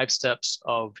 5 steps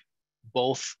of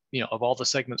both, you know, of all the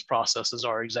segments processes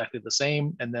are exactly the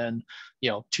same, and then,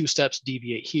 you know, 2 steps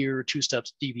deviate here, 2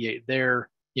 steps deviate there,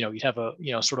 you know, you'd have a,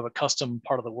 you know, sort of a custom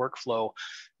part of the workflow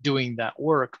doing that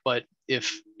work. But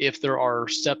if there are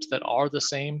steps that are the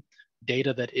same,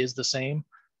 data that is the same,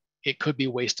 it could be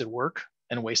wasted work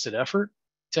and wasted effort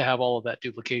to have all of that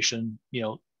duplication, you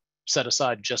know, set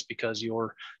aside just because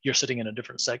you're sitting in a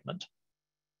different segment.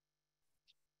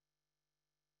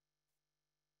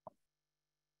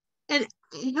 And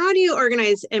how do you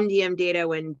organize MDM data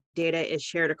when data is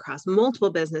shared across multiple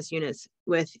business units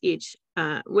with each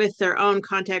with their own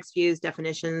context, views,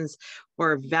 definitions,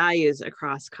 or values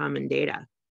across common data.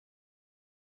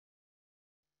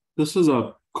 This is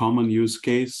a common use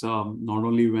case, not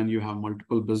only when you have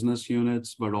multiple business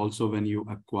units, but also when you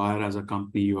acquire as a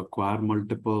company, you acquire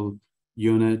multiple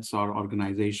units or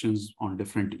organizations on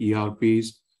different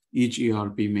ERPs. Each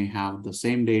ERP may have the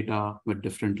same data with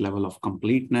different level of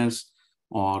completeness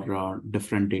or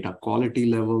different data quality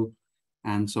level.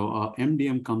 And so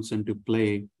MDM comes into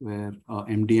play where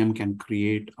MDM can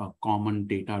create a common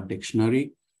data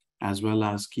dictionary, as well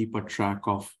as keep a track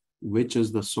of which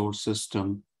is the source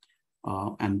system,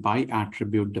 and by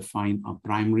attribute define a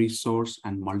primary source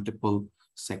and multiple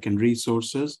secondary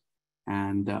sources.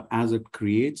 And as it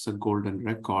creates a golden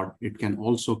record, it can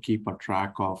also keep a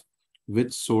track of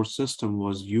which source system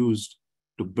was used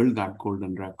to build that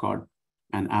golden record.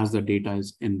 And as the data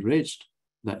is enriched,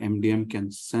 the MDM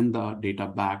can send the data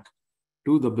back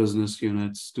to the business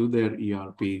units, to their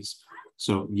ERPs.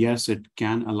 So yes, it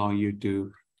can allow you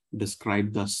to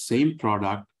describe the same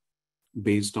product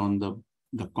based on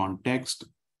the context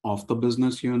of the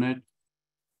business unit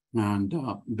and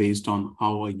based on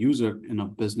how a user in a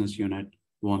business unit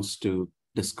wants to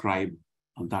describe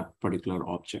that particular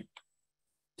object.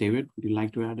 David, would you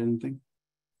like to add anything?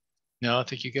 No, I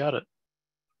think you got it.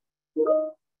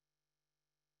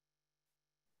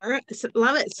 All right, so,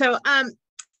 love it. So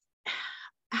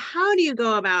how do you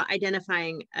go about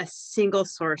identifying a single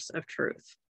source of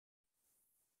truth?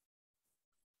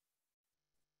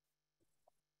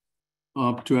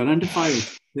 To identify a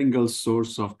single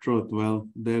source of truth, well,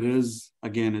 there is,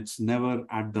 again, it's never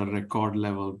at the record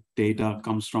level. Data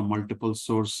comes from multiple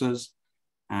sources.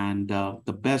 And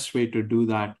the best way to do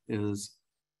that is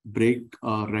break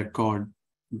a record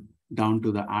down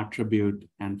to the attribute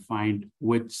and find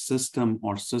which system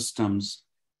or systems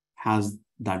has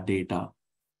that data,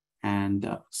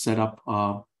 and set up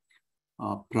a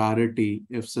priority.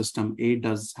 If system A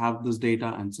does have this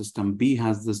data and system B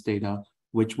has this data,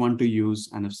 which one to use?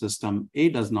 And if system A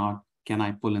does not, can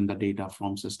I pull in the data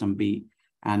from system B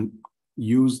and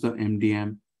use the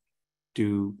MDM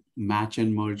to match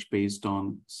and merge based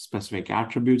on specific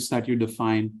attributes that you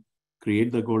define,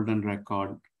 create the golden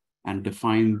record, and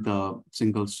define the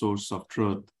single source of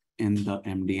truth in the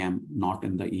MDM, not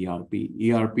in the ERP.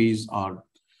 ERPs are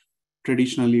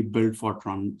traditionally built for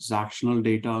transactional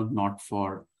data, not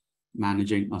for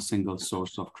managing a single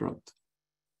source of truth.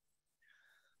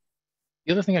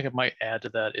 The other thing I might add to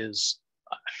that is,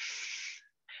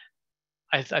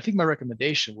 I think my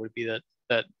recommendation would be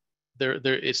that there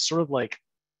it's sort of like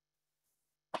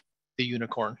the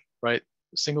unicorn, right?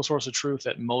 Single source of truth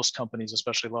at most companies,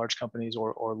 especially large companies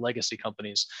or legacy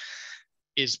companies,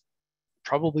 is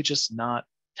probably just not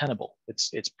tenable.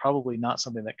 It's probably not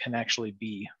something that can actually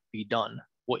be done.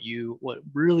 What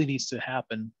really needs to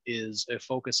happen is a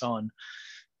focus on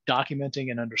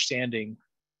documenting and understanding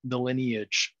the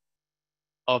lineage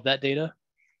of that data,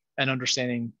 and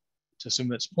understanding, to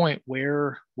Sumit's point,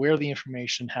 where the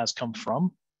information has come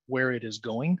from, where it is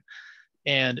going,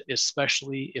 and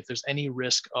especially if there's any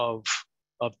risk of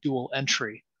dual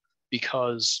entry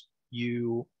because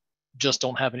you just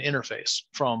don't have an interface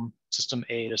from system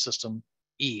A to system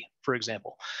E, for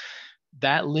example.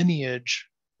 That lineage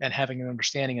and having an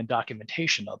understanding and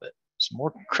documentation of it, it's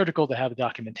more critical to have a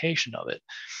documentation of it,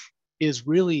 is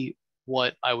really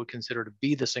what I would consider to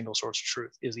be the single source of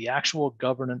truth, is the actual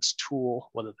governance tool,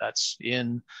 whether that's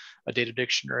in a data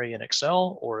dictionary in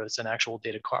Excel or it's an actual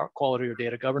data quality or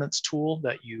data governance tool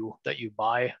that you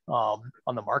buy on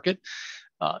the market.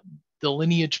 The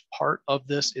lineage part of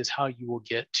this is how you will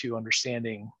get to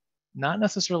understanding not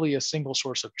necessarily a single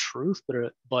source of truth,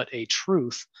 but a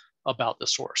truth about the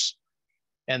source.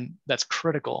 And that's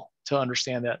critical to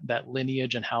understand that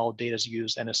lineage and how data is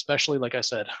used. And especially, like I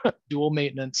said, dual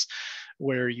maintenance,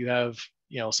 where you have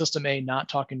system A not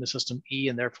talking to system E,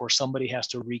 and therefore somebody has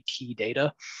to rekey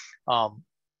data.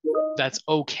 That's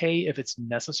okay if it's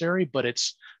necessary, but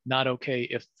it's not okay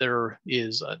if there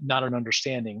is not an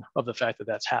understanding of the fact that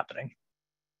that's happening.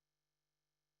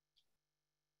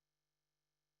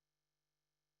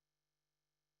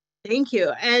 Thank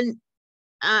you. And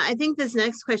I think this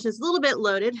next question is a little bit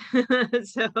loaded, but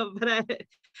I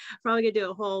probably gonna do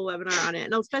a whole webinar on it,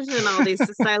 and especially in all these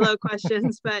silo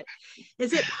questions. But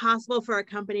is it possible for a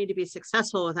company to be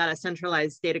successful without a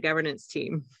centralized data governance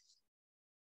team?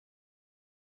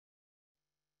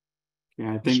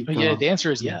 Yeah, I think. The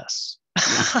answer is yes.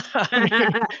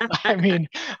 I mean,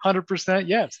 100%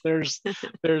 yes.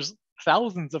 There's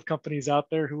thousands of companies out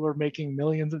there who are making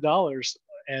millions of dollars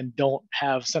and don't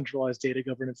have centralized data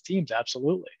governance teams.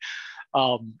 Absolutely.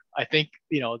 I think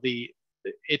the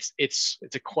it's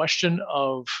a question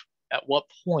of at what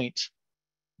point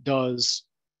does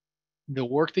the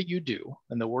work that you do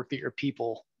and the work that your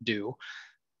people do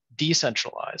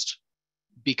decentralized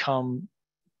become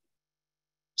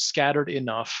scattered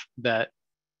enough that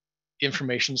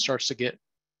information starts to get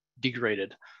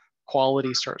degraded,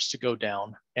 quality starts to go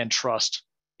down, and trust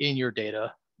in your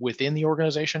data within the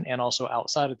organization and also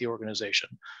outside of the organization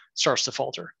starts to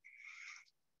falter.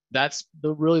 That's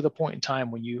really the point in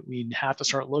time when you have to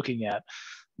start looking at,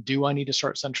 do I need to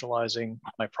start centralizing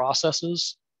my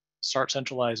processes, start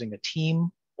centralizing a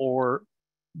team, or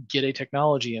get a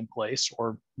technology in place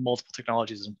or multiple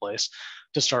technologies in place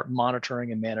to start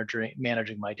monitoring and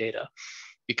managing my data?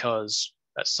 Because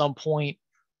at some point,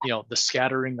 the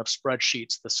scattering of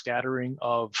spreadsheets, the scattering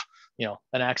of,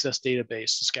 an Access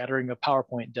database, the scattering of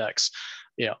PowerPoint decks,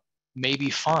 may be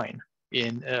fine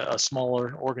in a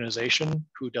smaller organization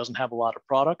who doesn't have a lot of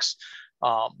products,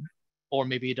 or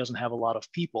maybe it doesn't have a lot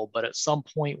of people. But at some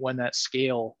point when that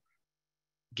scale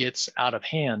gets out of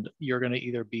hand, you're going to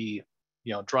either be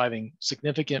driving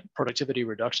significant productivity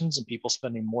reductions and people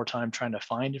spending more time trying to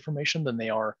find information than they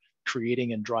are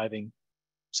creating and driving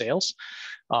sales,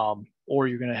 or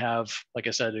you're going to have, like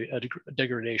I said, a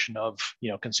degradation of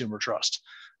consumer trust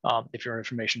if your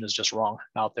information is just wrong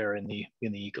out there in the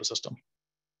ecosystem.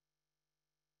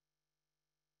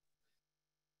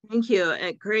 Thank you.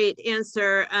 A great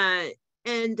answer.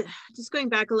 And just going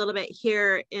back a little bit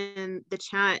here in the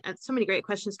chat, so many great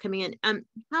questions coming in.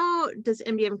 How does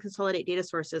MDM consolidate data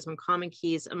sources when common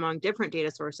keys among different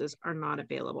data sources are not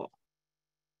available?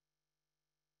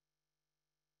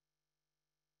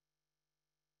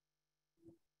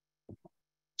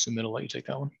 Sumit, I'll let you take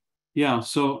that one. Yeah,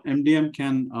 so MDM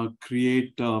can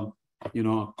create a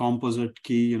composite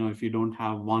key. If you don't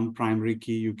have one primary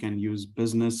key, you can use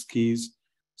business keys.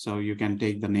 So you can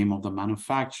take the name of the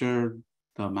manufacturer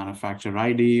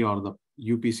ID, or the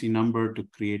UPC number to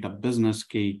create a business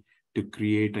key to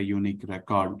create a unique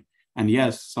record. And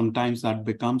yes, sometimes that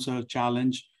becomes a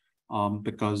challenge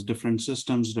because different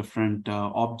systems, different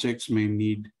objects may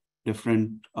need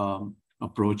different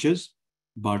approaches.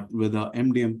 But with a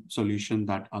MDM solution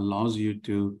that allows you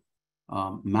to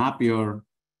map your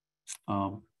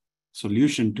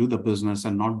solution to the business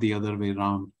and not the other way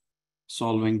around,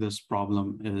 solving this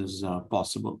problem is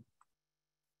possible.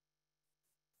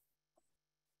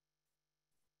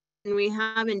 And we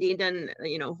have indeed done,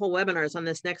 whole webinars on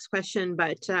this next question,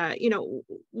 but,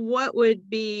 what would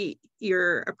be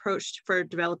your approach for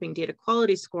developing data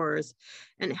quality scores,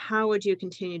 and how would you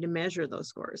continue to measure those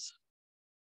scores?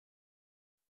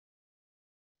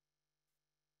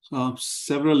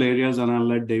 Several areas, and I'll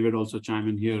let David also chime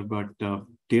in here, but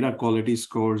data quality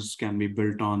scores can be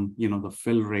built on, the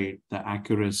fill rate, the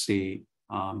accuracy,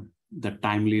 the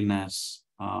timeliness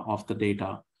of the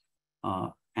data,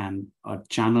 and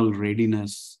channel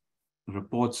readiness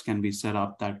reports can be set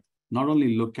up that not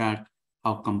only look at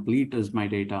how complete is my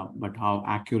data, but how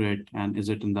accurate and is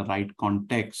it in the right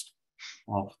context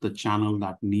of the channel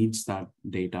that needs that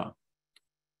data.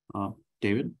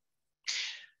 David?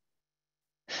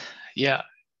 Yeah,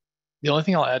 the only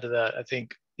thing I'll add to that, I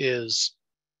think, is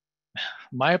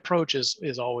my approach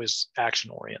is always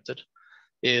action oriented.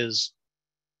 Is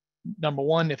number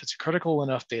one, if it's a critical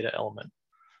enough data element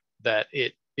that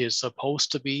it is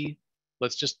supposed to be,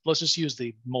 let's just use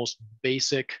the most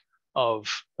basic of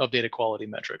data quality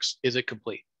metrics. Is it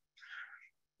complete?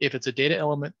 If it's a data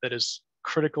element that is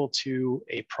critical to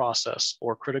a process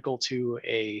or critical to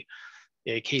a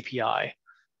KPI,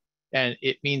 and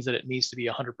it means that it needs to be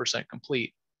 100%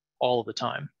 complete all of the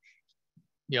time,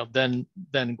 then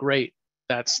great.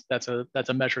 That's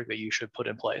a metric that you should put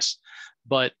in place.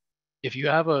 But if you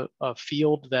have a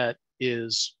field that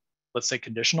is, let's say,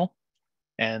 conditional,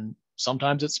 and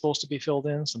sometimes it's supposed to be filled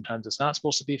in, sometimes it's not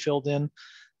supposed to be filled in,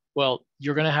 well,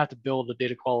 you're going to have to build a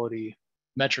data quality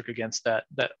metric against that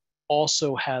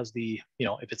also has the,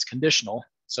 if it's conditional,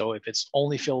 so if it's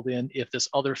only filled in if this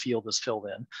other field is filled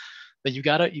in, then you've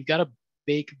got to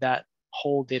bake that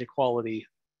whole data quality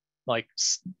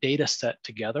data set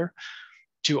together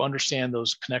to understand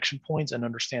those connection points and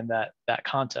understand that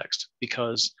context.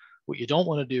 Because what you don't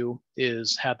want to do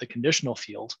is have the conditional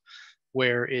field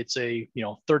where it's a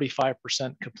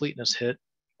 35% completeness hit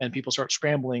and people start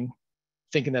scrambling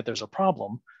thinking that there's a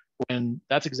problem, when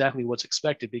that's exactly what's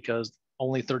expected, because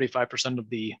only 35%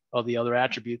 of the other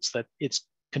attributes that it's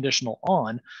conditional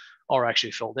on are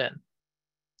actually filled in.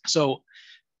 So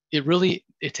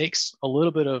it takes a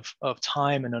little bit of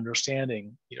time and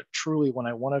understanding, truly, when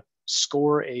I want to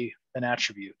score an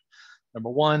attribute. Number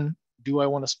one, do I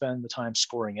want to spend the time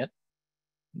scoring it?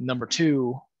 Number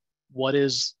two, what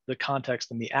is the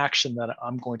context and the action that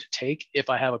I'm going to take if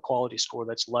I have a quality score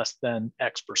that's less than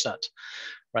X%,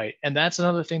 right? And that's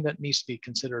another thing that needs to be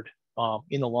considered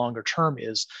in the longer term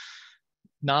is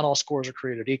not all scores are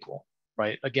created equal,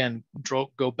 right? Again,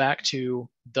 go back to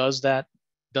does that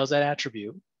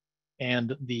attribute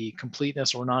and the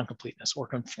completeness or non-completeness or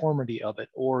conformity of it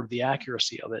or the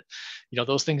accuracy of it,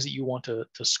 those things that you want to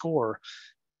score,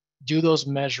 do those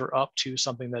measure up to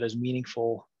something that is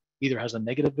meaningful, either has a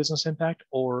negative business impact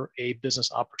or a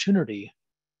business opportunity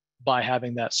by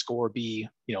having that score be,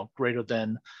 greater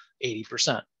than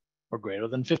 80% or greater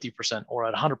than 50% or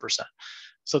at 100%.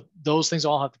 So those things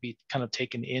all have to be kind of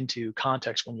taken into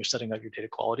context when you're setting up your data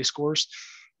quality scores.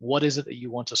 What is it that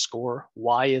you want to score?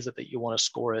 Why is it that you want to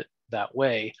score it that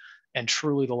way? And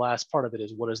truly the last part of it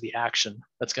is, what is the action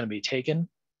that's going to be taken?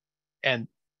 And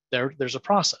there's a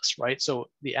process, right? So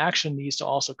the action needs to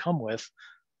also come with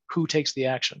who takes the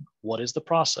action. What is the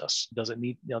process? Does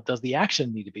the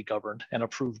action need to be governed and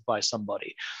approved by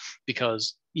somebody?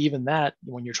 Because even that,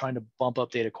 when you're trying to bump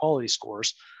up data quality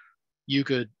scores, you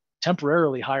could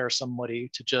temporarily hire somebody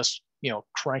to just,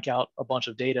 crank out a bunch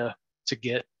of data to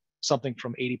get something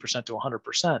from 80% to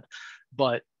 100%.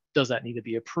 But does that need to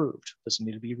be approved? Does it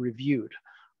need to be reviewed?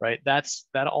 Right? That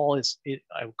all is,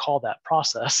 I would call that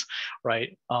process,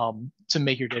 right? To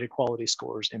make your data quality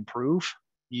scores improve,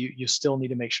 you still need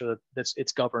to make sure that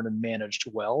it's governed and managed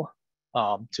well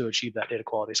to achieve that data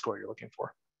quality score you're looking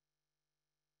for.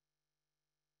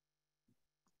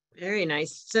 Very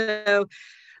nice. So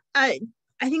I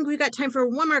think we've got time for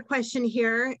one more question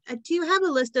here. Do you have a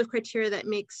list of criteria that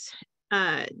makes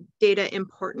data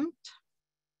important?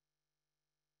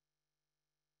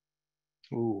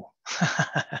 Ooh,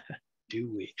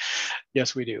 do we?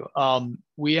 Yes, we do.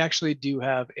 We actually do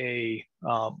have a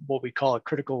what we call a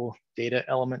critical data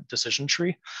element decision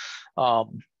tree.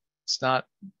 It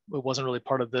wasn't really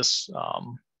part of this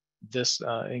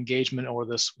engagement or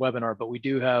this webinar, but we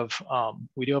do have a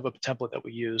template that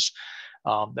we use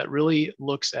that really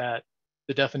looks at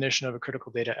the definition of a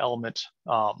critical data element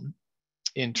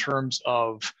in terms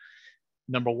of,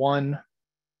 number one,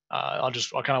 I'll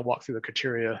kind of walk through the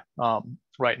criteria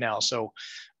right now. So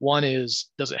one is,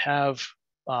 does it have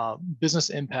business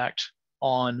impact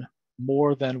on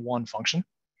more than one function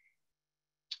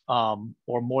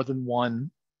or more than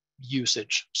one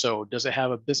usage? So does it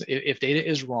have a business, if data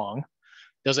is wrong,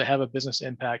 does it have a business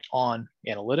impact on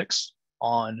analytics,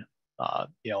 on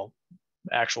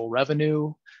actual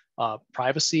revenue,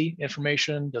 privacy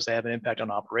information? Does it have an impact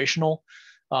on operational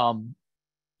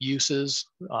uses,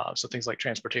 so things like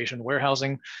transportation,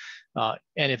 warehousing,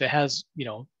 and if it has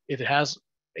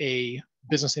a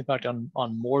business impact on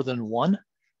more than one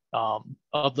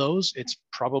of those, it's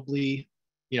probably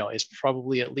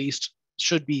at least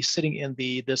should be sitting in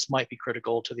this might be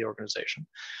critical to the organization.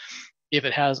 If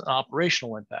it has an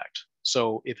operational impact,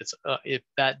 so if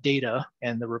that data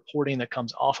and the reporting that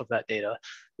comes off of that data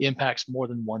impacts more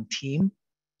than one team,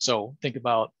 so think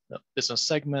about a business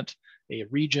segment, a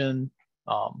region,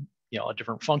 a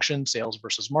different function, sales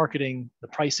versus marketing, the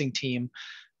pricing team.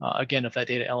 Again, if that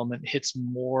data element hits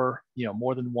more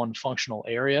than one functional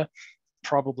area,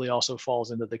 probably also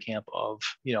falls into the camp of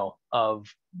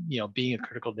being a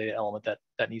critical data element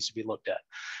that needs to be looked at.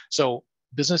 So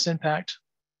business impact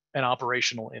and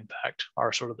operational impact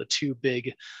are sort of the two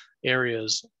big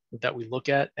areas that we look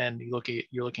at, and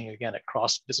you're looking again at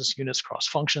cross business units, cross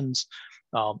functions,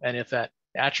 and if that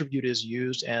attribute is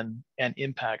used and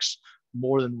impacts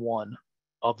more than one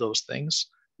of those things,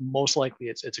 most likely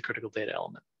it's a critical data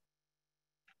element.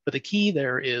 But the key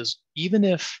there is, even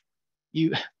if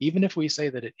we say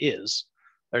that it is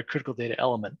a critical data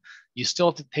element, you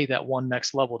still have to take that one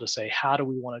next level to say, how do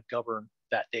we want to govern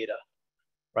that data,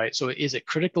 right? So is it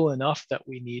critical enough that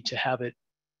we need to have it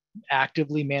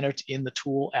actively managed in the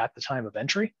tool at the time of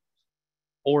entry?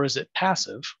 Or is it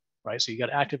passive, right? So you got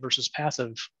active versus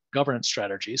passive governance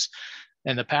strategies.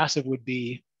 And the passive would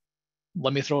be,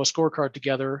 let me throw a scorecard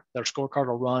together. That scorecard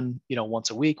will run, once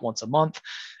a week, once a month,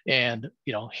 and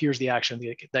here's the action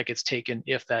that gets taken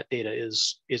if that data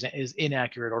is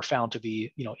inaccurate or found to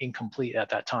be incomplete at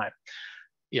that time.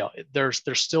 There's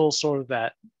still sort of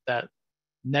that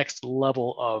next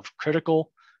level of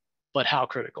critical, but how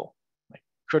critical? Like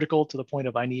critical to the point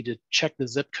of I need to check the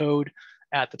zip code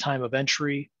at the time of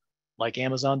entry, like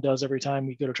Amazon does every time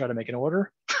we go to try to make an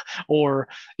order. Or,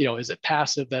 is it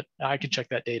passive that I can check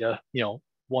that data,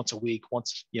 once a week,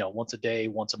 once a day,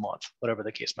 once a month, whatever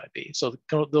the case might be. So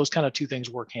those kind of two things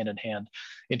work hand in hand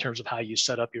in terms of how you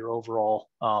set up your overall,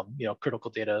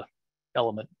 critical data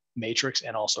element matrix,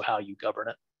 and also how you govern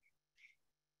it.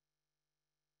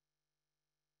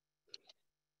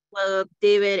 Well,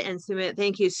 David and Sumit,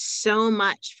 thank you so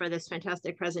much for this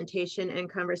fantastic presentation and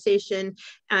conversation.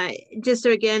 Just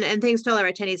so again, and thanks to all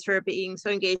our attendees for being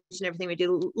so engaged in everything we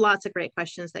do. Lots of great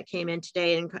questions that came in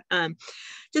today. And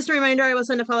just a reminder, I will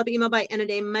send a follow-up email by end of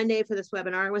day Monday for this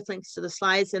webinar with links to the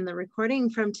slides and the recording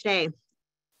from today.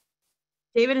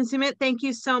 David and Sumit, thank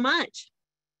you so much.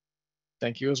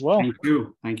 Thank you as well. Thank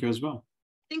you. Thank you as well.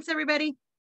 Thanks, everybody.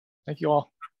 Thank you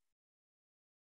all.